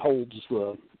bowl that holds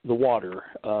the water,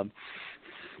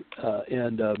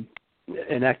 and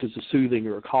act as a soothing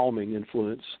or a calming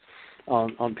influence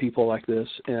on people like this.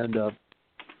 And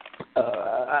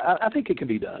I think it can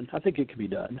be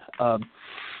done.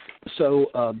 So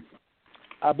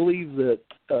I believe that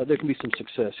there can be some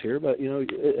success here, but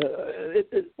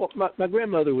my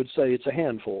grandmother would say it's a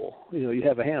handful. You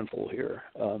have a handful here.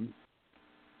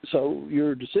 So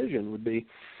your decision would be,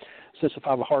 since the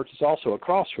Five of Hearts is also a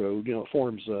crossroad, it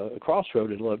forms a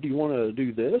crossroad in love. Do you want to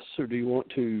do this, or do you want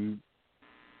to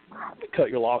cut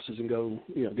your losses and go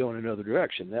in another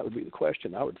direction? That would be the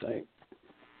question, I would think.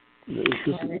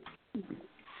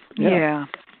 Yeah.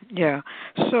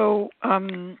 So,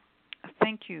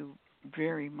 thank you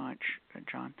very much,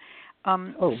 John.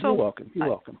 You're welcome.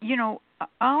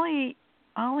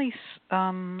 Ollie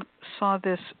saw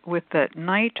this with the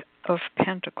Knight of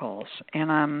Pentacles,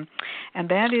 and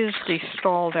that is the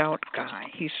stalled out guy.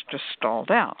 He's just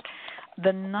stalled out.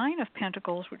 The Nine of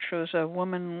Pentacles, which shows a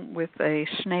woman with a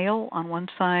snail on one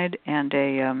side and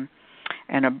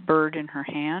a bird in her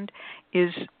hand,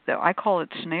 I call it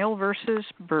snail versus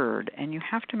bird, and you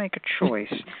have to make a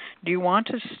choice. Do you want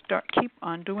to keep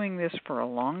on doing this for a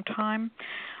long time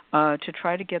to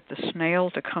try to get the snail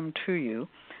to come to you,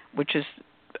 which is,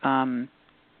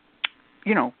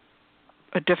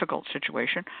 a difficult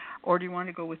situation, or do you want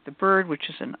to go with the bird, which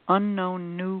is an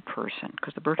unknown new person,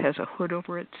 because the bird has a hood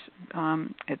over its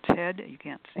head, you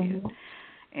can't see it,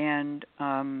 and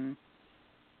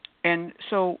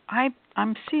so I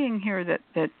I'm seeing here that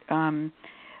and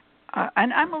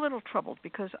I'm a little troubled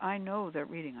because I know that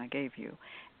reading I gave you,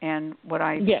 and what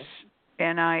I yes.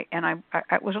 And I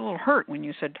was a little hurt when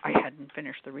you said I hadn't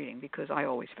finished the reading because I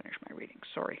always finish my readings.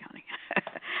 Sorry, honey.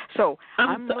 So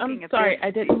I'm looking at sorry, this. I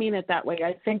didn't mean it that way.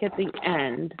 I think at the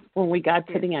end, when we got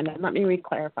to the end, and let me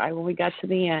re-clarify, when we got to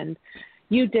the end,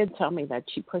 you did tell me that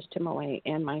she pushed him away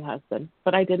and my husband,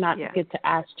 but I did not get to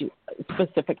ask you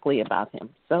specifically about him.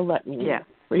 So let me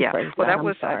rephrase Well, that. that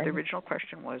was the original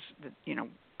question was that,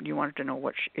 you wanted to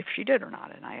know if she did or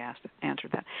not, and I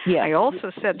answered that. Yeah. I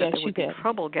also said that there would be did.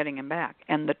 trouble getting him back,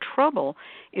 and the trouble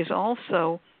is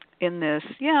also in this.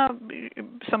 Yeah,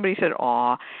 somebody said,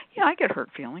 "Aw, yeah, I get hurt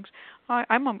feelings.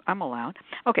 I'm allowed."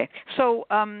 Okay, so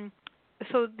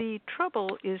the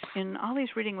trouble is in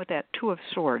Ollie's reading with that Two of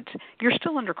Swords. You're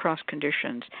still under cross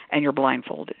conditions, and you're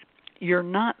blindfolded. You're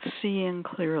not seeing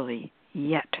clearly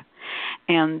yet.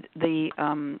 And the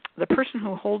person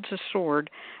who holds a sword,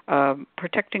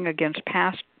 protecting against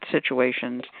past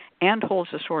situations, and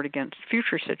holds a sword against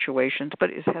future situations, but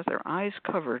has their eyes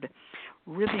covered,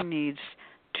 really needs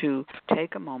to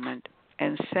take a moment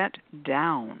and set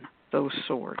down those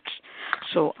swords.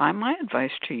 So my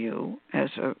advice to you as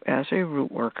a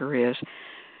root worker is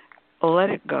let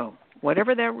it go.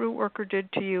 Whatever that root worker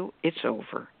did to you, it's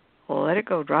over. Let it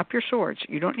go. Drop your swords.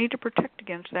 You don't need to protect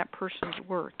against that person's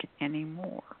work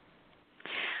anymore.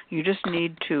 You just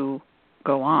need to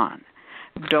go on.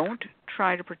 Don't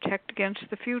try to protect against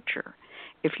the future.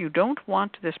 If you don't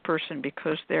want this person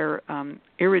because they're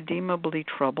irredeemably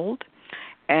troubled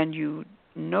and you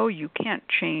know you can't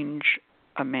change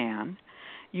a man,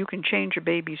 you can change a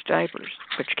baby's diapers,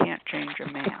 but you can't change a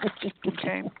man.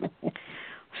 Okay?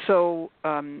 So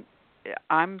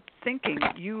I'm thinking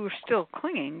you're still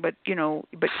clinging, but you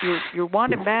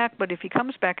want him back. But if he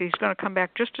comes back, he's going to come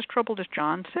back just as troubled as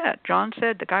John said. John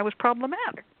said the guy was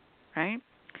problematic, right?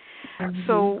 Mm-hmm.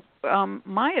 So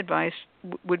my advice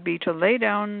would be to lay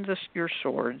down your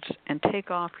swords and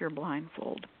take off your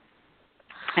blindfold,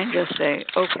 and just say,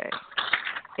 okay,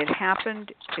 it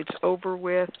happened. It's over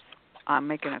with. I'm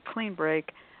making a clean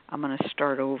break. I'm going to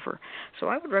start over. So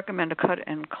I would recommend a cut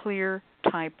and clear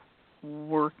type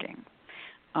working.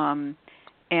 If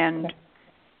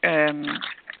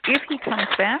he comes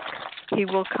back, he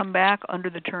will come back under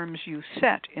the terms you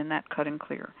set in that cut and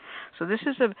clear. So this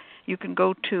is you can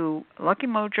go to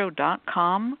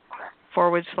luckymojo.com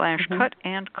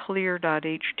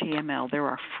 /cutandclear.html. There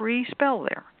are free spell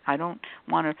there. I don't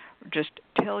want to just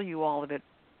tell you all of it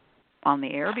on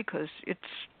the air because it's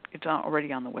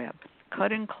already on the web.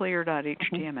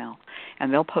 Cutandclear.html,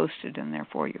 and they'll post it in there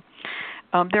for you.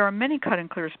 There are many cut and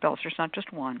clear spells. There's not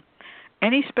just one.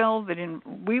 Any spell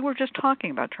we were just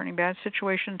talking about turning bad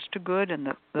situations to good, and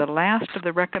the last of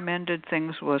the recommended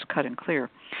things was cut and clear.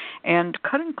 And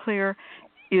cut and clear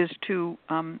is to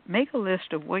make a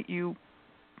list of what you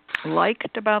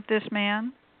liked about this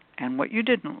man and what you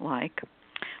didn't like.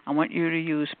 I want you to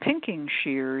use pinking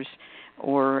shears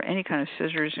or any kind of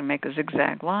scissors and make a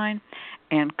zigzag line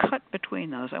and cut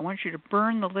between those. I want you to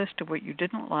burn the list of what you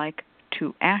didn't like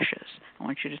to ashes. I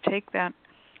want you to take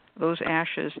those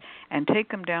ashes and take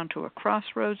them down to a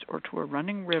crossroads or to a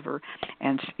running river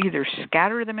and either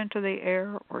scatter them into the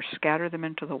air or scatter them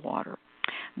into the water.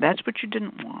 That's what you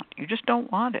didn't want. You just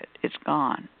don't want it. It's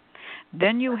gone.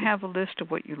 Then you have a list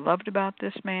of what you loved about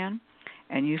this man,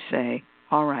 and you say,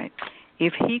 all right,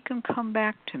 if he can come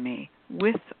back to me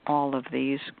with all of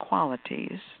these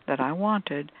qualities that I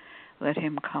wanted, let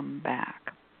him come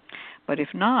back. But if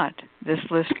not, this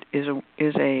list is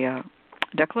a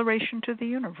declaration to the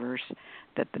universe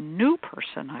that the new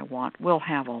person I want will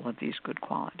have all of these good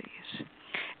qualities.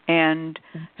 And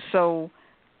so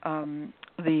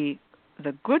the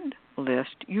good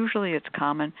list, usually it's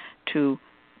common to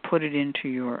put it into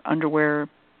your underwear,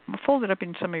 fold it up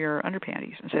in some of your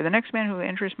underpanties and say, the next man who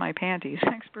enters my panties,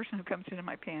 the next person who comes into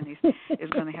my panties is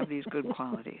going to have these good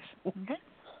qualities. Okay?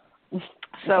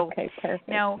 So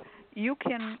now you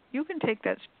can take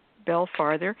that spell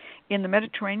farther. In the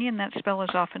Mediterranean, that spell is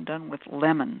often done with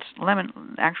lemons,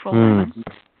 actual lemons.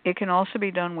 It can also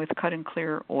be done with cut and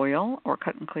clear oil or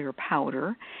cut and clear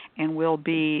powder, and will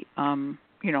be,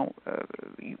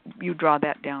 you draw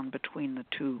that down between the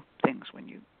two things when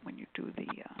you do the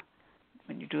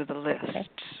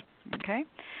lists. Okay.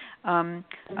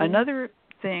 Another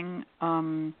thing.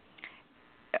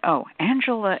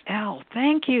 Angela L.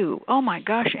 Thank you. Oh my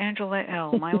gosh, Angela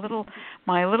L. My little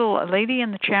lady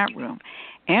in the chat room.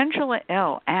 Angela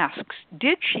L. asks,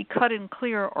 did she cut and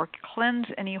clear or cleanse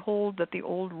any hold that the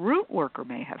old root worker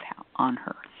may have on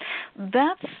her?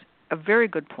 That's a very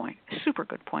good point, a super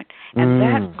good point. And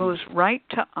that goes right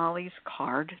to Ollie's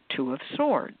card, Two of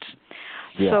Swords.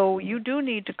 Yeah. So you do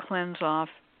need to cleanse off,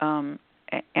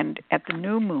 and at the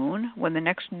new moon, when the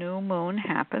next new moon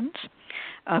happens,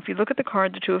 if you look at the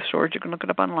card, the Two of Swords, you can look it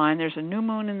up online. There's a new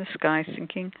moon in the sky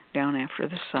sinking down after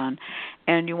the sun,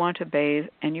 and you want to bathe,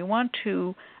 and you want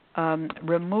to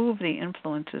remove the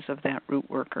influences of that root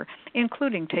worker,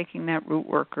 including taking that root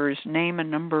worker's name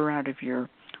and number out of your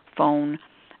phone,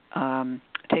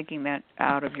 taking that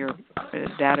out of your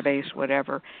database,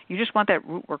 whatever. You just want that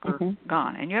root worker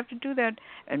gone. And you have to do that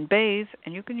and bathe,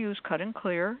 and you can use cut and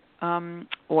clear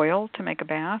oil to make a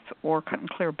bath, or cut and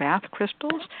clear bath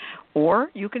crystals, or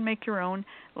you can make your own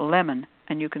lemon,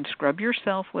 and you can scrub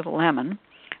yourself with lemon,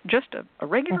 just a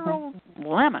regular old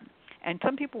lemon. And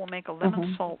some people will make a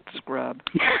lemon salt scrub.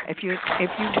 If you take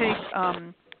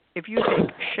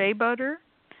shea butter,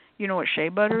 you know what shea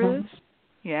butter is?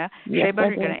 Yeah. Shea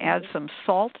butter, you're going to add some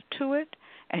salt to it,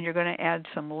 and you're going to add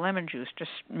some lemon juice. Just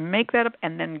make that up,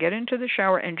 and then get into the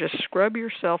shower and just scrub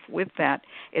yourself with that.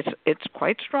 It's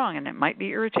quite strong, and it might be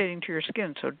irritating to your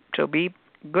skin, so be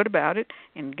good about it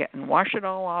and wash it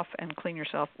all off and clean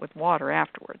yourself with water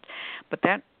afterwards. But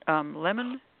that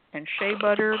lemon and shea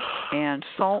butter and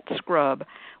salt scrub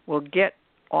will get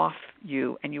off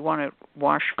you, and you want to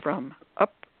wash from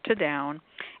up to down,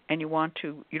 and you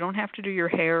don't have to do your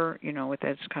hair, with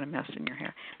that kind of mess in your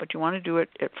hair, but you want to do it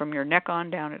from your neck on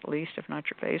down at least, if not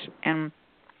your face. And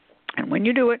when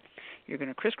you do it, you're going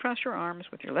to crisscross your arms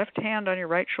with your left hand on your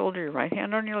right shoulder, your right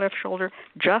hand on your left shoulder,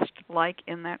 just like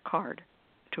in that card,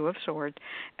 Two of Swords,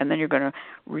 and then you're going to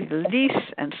release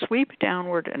and sweep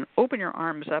downward and open your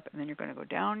arms up, and then you're going to go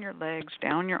down your legs,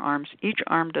 down your arms. Each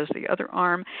arm does the other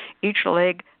arm. Each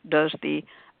leg does the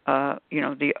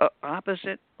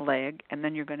opposite leg, and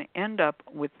then you're going to end up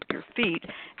with your feet,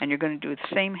 and you're going to do the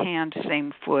same hand,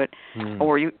 same foot,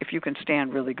 or if you can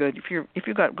stand really good, if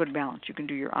you've got good balance, you can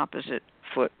do your opposite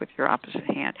foot with your opposite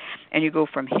hand, and you go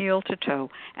from heel to toe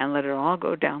and let it all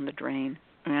go down the drain.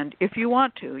 And if you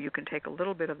want to, you can take a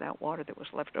little bit of that water that was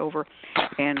left over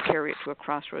and carry it to a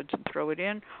crossroads and throw it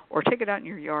in, or take it out in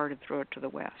your yard and throw it to the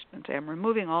west and say, I'm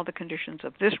removing all the conditions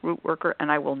of this root worker,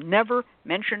 and I will never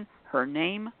mention her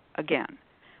name again,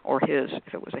 or his,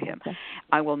 if it was a him.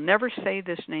 I will never say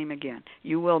this name again.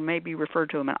 You will maybe refer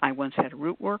to him as, I once had a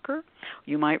root worker.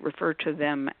 You might refer to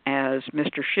them as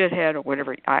Mr. Shithead or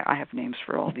whatever. I have names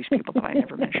for all these people that I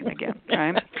never mention again.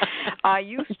 Right? I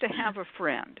used to have a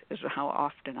friend, is how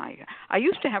often I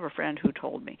used to have a friend who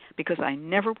told me, because I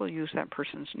never will use that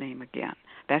person's name again.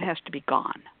 That has to be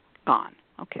gone.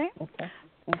 Okay?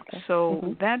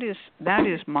 So that is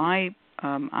my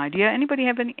idea. Anybody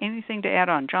have anything to add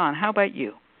on? John, how about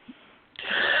you?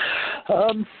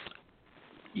 I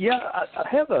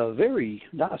have a very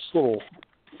nice little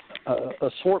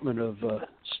assortment of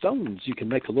stones you can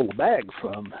make a little bag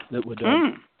from that would,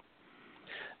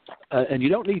 and you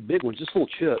don't need big ones, just little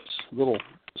chips, little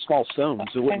small stones.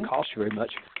 It wouldn't cost you very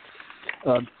much.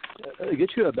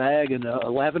 Get you a bag, and a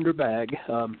lavender bag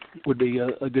would be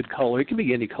a good color. It can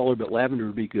be any color, but lavender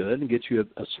would be good. And get you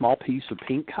a small piece of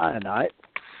pink kyanite,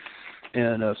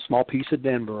 and a small piece of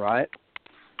denverite,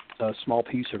 a small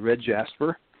piece of red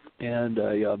jasper, and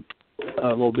a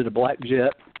little bit of black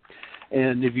jet.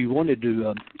 And if you wanted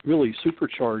to really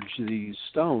supercharge these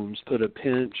stones, put a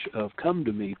pinch of Come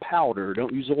To Me powder.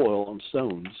 Don't use oil on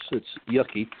stones. It's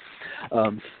yucky.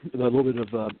 A little bit of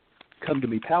Come To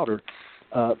Me powder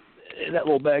in that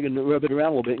little bag, and rub it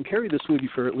around a little bit, and carry this with you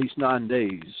for at least 9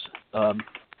 days. And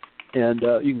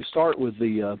you can start with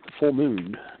the full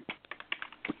moon,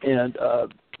 and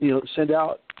send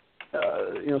out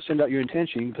your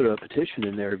intention. You can put a petition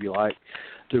in there if you like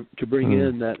to bring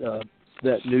in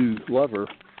that new lover.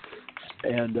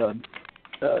 And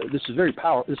this is a very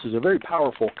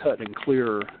powerful cut and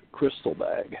clear crystal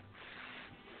bag.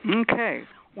 Okay.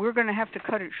 We're going to have to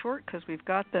cut it short because we've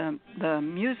got the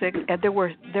music. And there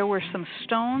were some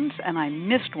stones, and I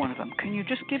missed one of them. Can you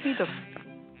just give me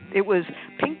it was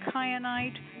pink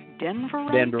kyanite,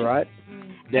 denverite.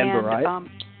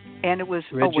 And it was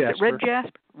red jasper?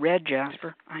 Red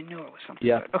jasper. I knew it was something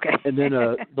good. Okay. And then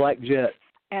black jet.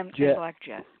 And black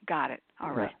jet. Got it.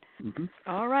 All right. Mm-hmm.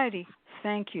 All righty.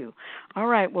 Thank you. All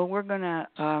right. Well, we're going to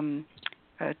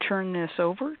turn this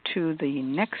over to the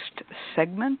next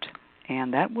segment,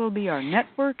 and that will be our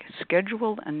network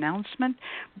scheduled announcement,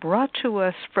 brought to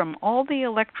us from all the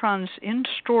electrons in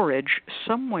storage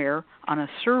somewhere on a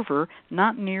server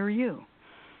not near you.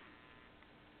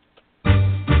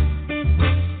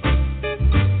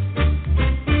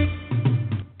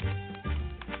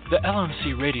 The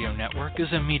LMC Radio Network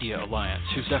is a media alliance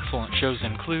whose excellent shows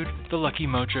include The Lucky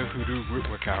Mojo Hoodoo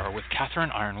Rootwork Hour with Catherine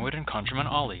Ironwood and Conjurman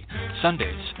Ollie,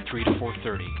 Sundays 3 to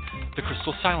 4:30. The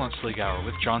Crystal Silence League Hour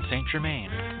with John St. Germain,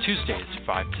 Tuesdays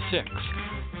 5 to 6.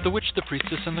 The Witch, the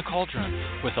Priestess, and the Cauldron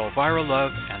with Elvira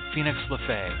Love and Phoenix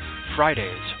LaFay,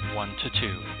 Fridays 1 to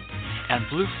 2. And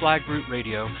Blue Flag Root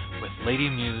Radio with Lady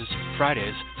Muse,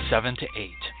 Fridays 7 to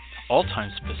 8. All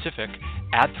times Pacific,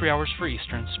 at 3 hours for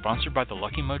Eastern, sponsored by the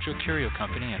Lucky Mojo Curio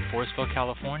Company in Forestville,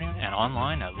 California, and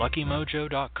online at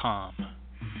luckymojo.com.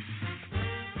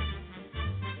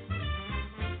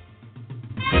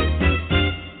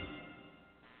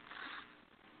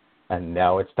 And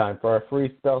now it's time for our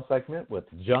free spell segment with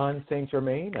John St.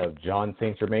 Germain of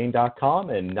johnstgermain.com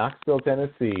in Knoxville,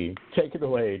 Tennessee. Take it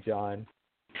away, John.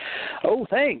 Oh,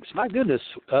 thanks. My goodness,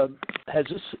 has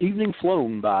this evening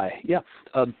flown by? Yeah.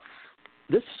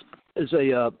 This is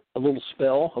a little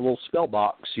spell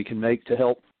box you can make to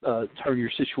help turn your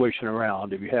situation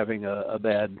around. If you're having a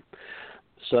bad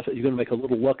stuff, you're going to make a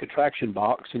little luck attraction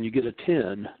box, and you get a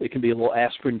tin. It can be a little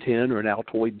aspirin tin or an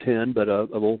Altoid tin, but a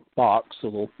little box, a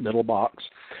little metal box.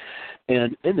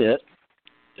 And in it,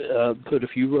 put a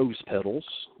few rose petals,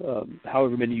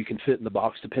 however many you can fit in the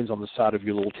box, depends on the side of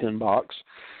your little tin box,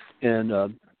 and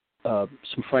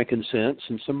some frankincense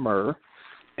and some myrrh,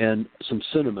 and some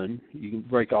cinnamon. You can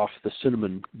break off the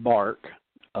cinnamon bark,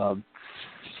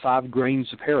 5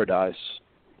 grains of paradise.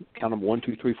 Count them 1,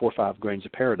 2, 3, 4, 5 grains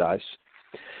of paradise.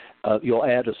 You'll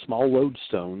add a small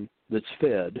lodestone that's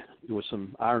fed with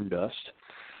some iron dust,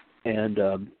 and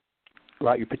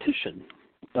write your petition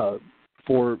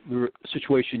for the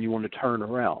situation you want to turn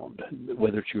around,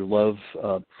 whether it's your love,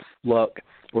 luck,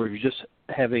 or if you're just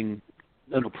having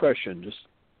an oppression. Just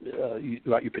you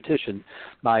write your petition.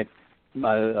 My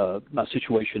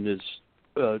situation is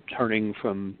turning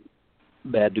from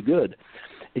bad to good,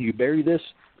 and you bury this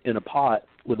in a pot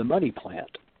with a money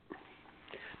plant.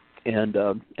 And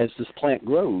as this plant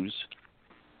grows,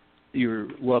 your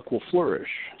luck will flourish,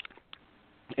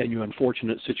 and your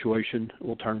unfortunate situation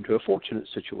will turn to a fortunate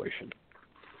situation.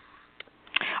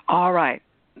 All right.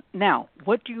 Now,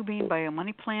 what do you mean by a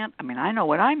money plant? I mean, I know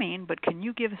what I mean, but can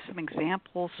you give us some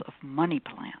examples of money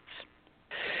plants?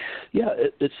 Yeah,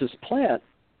 it's this plant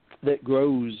that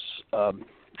grows the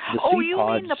seed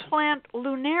pods. Mean the plant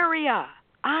Lunaria?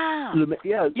 Ah,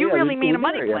 yeah, you really mean Lunaria. A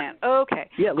money plant? Okay.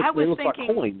 Yeah, they look like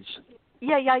coins.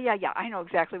 Yeah. I know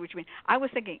exactly what you mean. I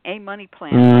was thinking a money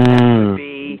plant. That could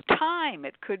be thyme.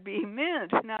 It could be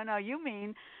mint. No, you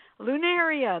mean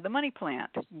Lunaria, the money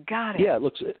plant. Got it. Yeah,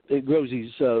 it grows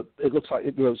these. It looks like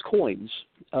it grows coins.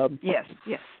 Yes.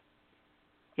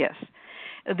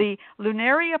 The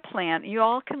Lunaria plant, you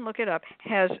all can look it up,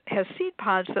 has seed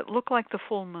pods that look like the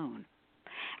full moon.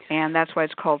 And that's why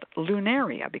it's called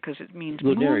Lunaria, because it means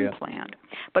moon plant.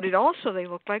 But it also, they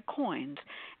look like coins.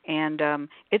 And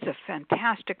it's a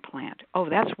fantastic plant. Oh,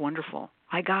 that's wonderful.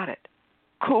 I got it.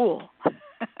 Cool.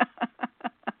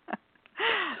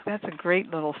 That's a great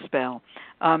little spell.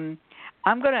 I'm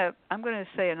gonna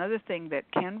say another thing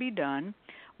that can be done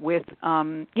with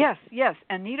yes,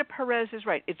 Anita Perez is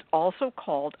right. It's also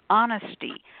called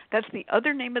honesty. That's the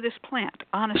other name of this plant.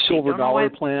 Honesty. Silver dollar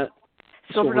plant.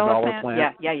 Silver dollar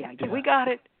plant. Yeah. We got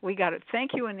it.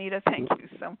 Thank you, Anita. Thank you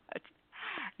so much.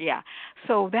 Yeah.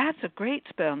 So that's a great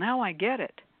spell. Now I get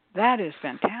it. That is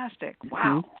fantastic.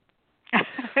 Wow.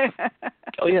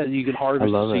 Oh yeah, you can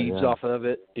harvest seeds off of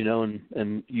it,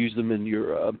 and use them in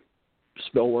your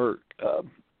spell work.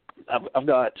 I've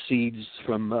got seeds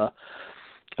from a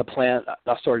plant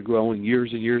I started growing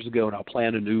years and years ago, and I'll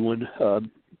plant a new one,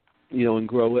 and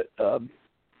grow it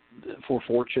for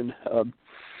fortune.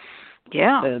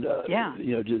 And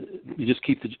you just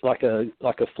keep like a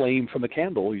flame from a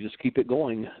candle. You just keep it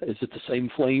going. Is it the same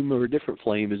flame or a different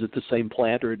flame? Is it the same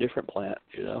plant or a different plant?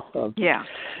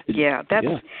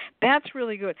 That's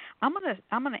really good. I'm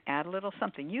gonna add a little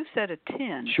something. You said a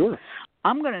tin. Sure.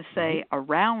 I'm gonna say a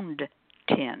round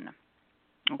tin.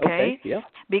 Okay. Yeah.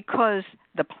 Because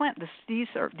the plant, these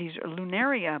are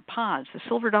Lunaria pods, the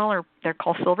silver dollar. They're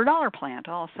called silver dollar plant.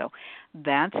 Also,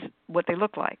 that's what they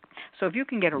look like. So if you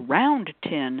can get a round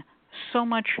tin, so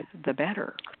much the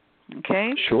better.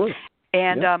 Okay. Sure.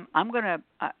 And I'm gonna,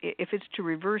 if it's to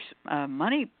reverse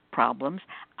money problems,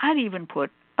 I'd even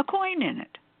put a coin in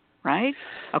it. Right?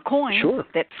 A coin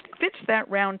that fits that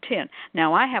round tin.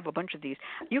 Now, I have a bunch of these.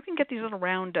 You can get these little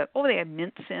round, they have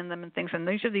mints in them and things, and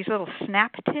these are these little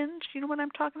snap tins. You know what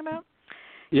I'm talking about?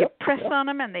 Yep. You press on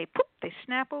them, and they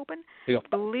snap open.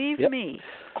 Yep. Believe me,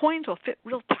 coins will fit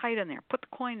real tight in there. Put the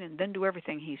coin in, then do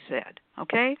everything he said.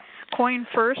 Okay? Coin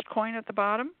first, coin at the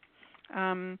bottom.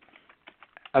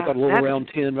 I've got a little round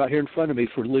tin right here in front of me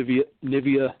for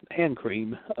Nivea hand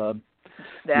cream.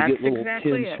 That's you get little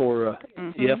exactly tins it. for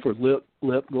for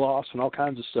lip gloss and all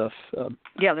kinds of stuff.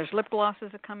 There's lip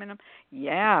glosses that come in them.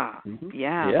 Yeah,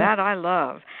 that I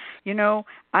love.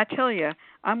 I tell you,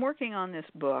 I'm working on this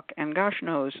book, and gosh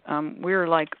knows, we're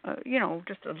like,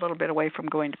 just a little bit away from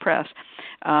going to press.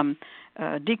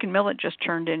 Deacon Millett just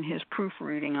turned in his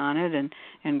proofreading on it,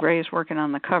 and Gray is working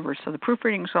on the cover. So the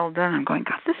proofreading's all done. I'm going,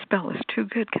 God, this spell is too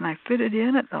good. Can I fit it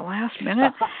in at the last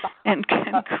minute and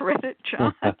can credit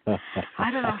John?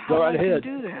 I don't know how I can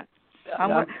do that.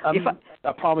 I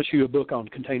promise you a book on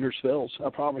container spells. I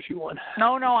promise you one.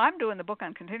 No, I'm doing the book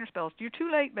on container spells. You're too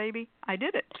late, baby. I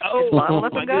did it. It's bottle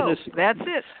up and go.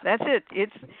 Goodness. That's it.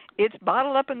 It's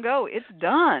bottle up and go. It's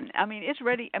done. I mean, it's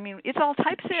ready. I mean, it's all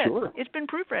typeset. Sure. It's been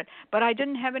proofread. But I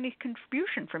didn't have any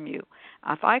contribution from you.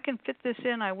 If I can fit this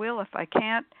in, I will. If I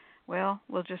can't, well,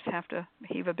 we'll just have to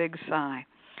heave a big sigh.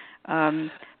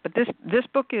 But this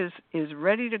book is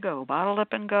ready to go. Bottled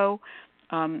up and go.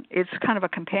 It's kind of a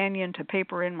companion to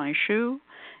Paper in My Shoe.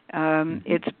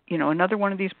 It's another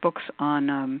one of these books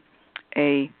on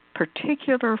a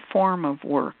particular form of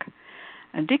work.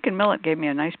 And Deacon Millett gave me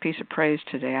a nice piece of praise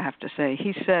today, I have to say.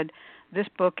 He said this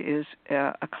book is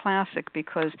a classic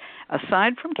because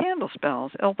aside from candle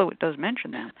spells, although it does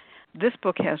mention them, this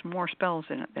book has more spells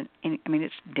in it than any. I mean,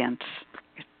 it's dense.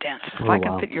 It's dense. If I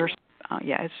can fit yours,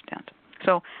 it's dense.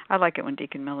 So I like it when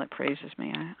Deacon Millett praises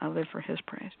me. I live for his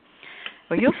praise.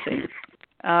 Well, you'll see.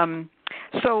 Well,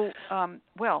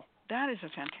 that is a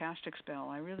fantastic spell.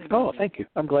 I really. Oh, thank you.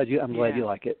 I'm glad you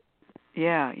like it.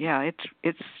 Yeah.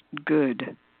 It's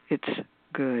good. It's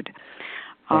good.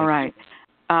 All right.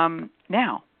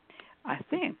 Now, I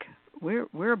think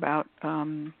we're about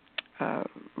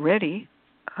ready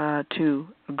to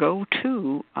go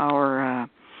to our.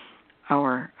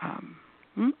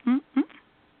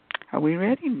 Are we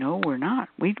ready? No, we're not.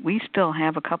 We still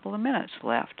have a couple of minutes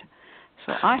left.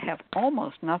 So I have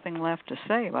almost nothing left to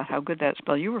say about how good that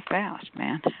spell. You were fast,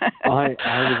 man. I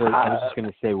was just going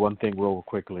to say one thing real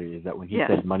quickly is that when he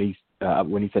said money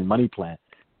plant,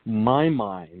 my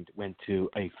mind went to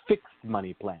a fixed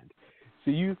money plant. So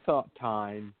you thought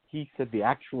time. He said the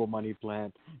actual money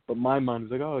plant, but my mind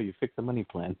was like, oh, you fixed the money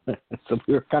plant. So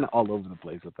we were kind of all over the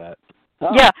place with that.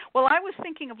 Yeah. Well, I was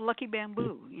thinking of Lucky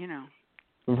Bamboo.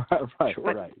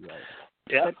 Right.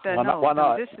 Yeah. But, why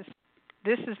not?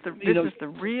 This is the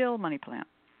real money plant.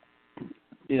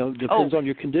 Depends on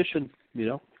your condition.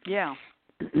 Yeah.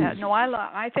 No,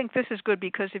 I think this is good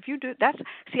because if you do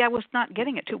I was not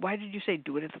getting it too. Why did you say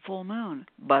do it at the full moon?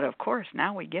 But of course,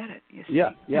 now we get it. You see.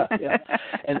 Yeah.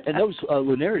 and those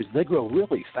lunaries, they grow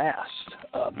really fast.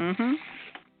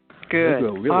 Good. They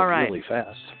grow really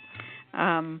fast.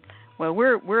 Well,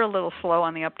 we're a little slow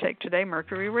on the uptake today.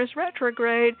 Mercury was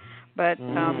retrograde, but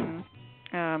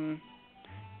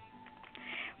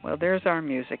well, there's our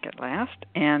music at last,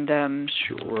 and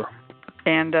sure.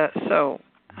 And so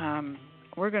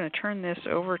we're going to turn this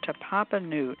over to Papa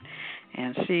Newt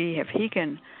and see if he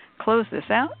can close this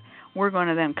out. We're going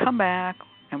to then come back,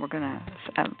 and we're going to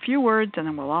have a few words, and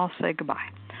then we'll all say goodbye.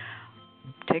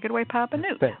 Take it away, Papa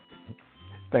Newt.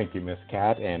 Thank you, Miss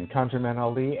Cat and ConjureMan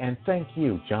Ali, and thank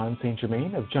you, John St.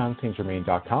 Germain of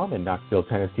johnstgermain.com in Knoxville,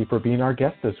 Tennessee, for being our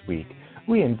guest this week.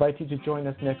 We invite you to join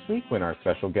us next week when our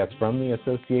special guest from the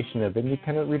Association of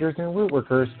Independent Readers and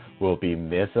Rootworkers will be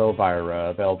Miss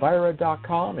Elvira of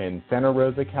Elvira.com in Santa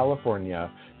Rosa, California,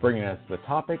 bringing us the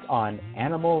topic on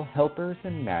animal helpers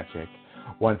and magic.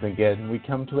 Once again, we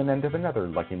come to an end of another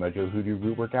Lucky Mojo Hoodoo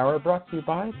Rootwork Hour brought to you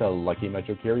by the Lucky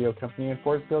Mojo Curio Company in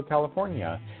Forestville,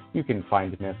 California. You can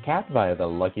find Miss Cat via the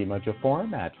Lucky Mojo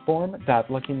forum at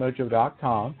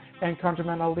forum.luckymojo.com and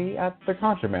ConjureMan Ali at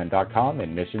theconjureman.com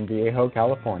in Mission Viejo,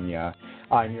 California.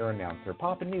 I'm your announcer,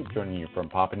 Papa Newt, joining you from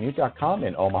papanewt.com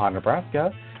in Omaha,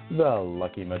 Nebraska. The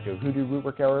Lucky Mojo Hoodoo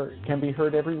Rootwork Hour can be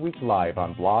heard every week live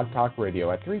on Blog Talk Radio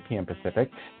at 3 p.m.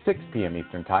 Pacific, 6 p.m.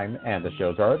 Eastern Time, and the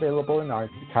shows are available in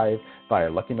archive via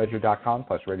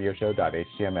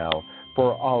luckymojo.com/radioshow.html.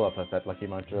 For all of us at Lucky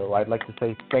Mojo, I'd like to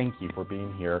say thank you for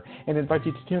being here and invite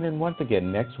you to tune in once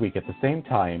again next week at the same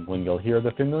time when you'll hear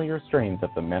the familiar strains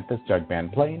of the Memphis Jug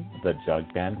Band playing the Jug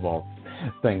Band Waltz.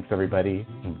 Thanks, everybody,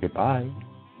 and goodbye.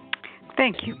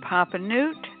 Thank you, Papa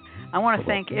Newt. I want to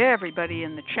thank everybody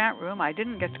in the chat room. I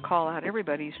didn't get to call out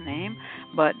everybody's name,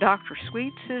 but Dr.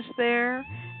 Sweets is there,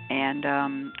 and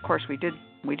of course we did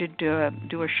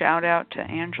do a shout out to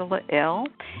Angela L.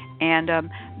 And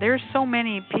there's so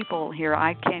many people here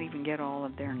I can't even get all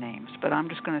of their names, but I'm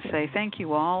just going to say thank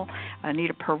you all,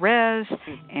 Anita Perez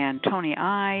and Tony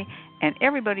I, and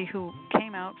everybody who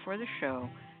came out for the show.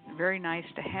 very nice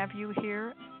to have you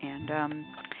here. And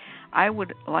I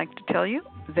would like to tell you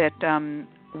that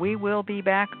we will be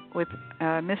back with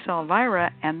Miss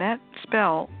Elvira, and that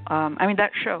show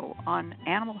on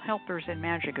animal helpers and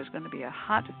magic is going to be a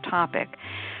hot topic.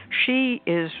 She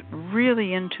is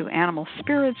really into animal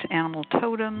spirits, animal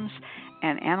totems,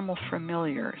 and animal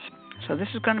familiars. So this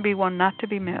is going to be one not to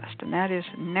be missed, and that is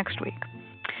next week.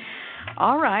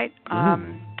 All right.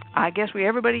 I guess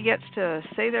everybody gets to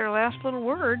say their last little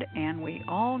word, and we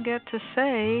all get to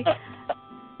say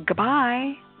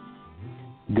goodbye.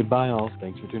 Goodbye, all.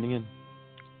 Thanks for tuning in.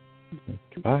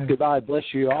 Goodbye. Goodbye. Bless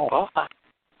you all. Bye-bye.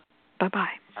 All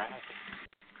right.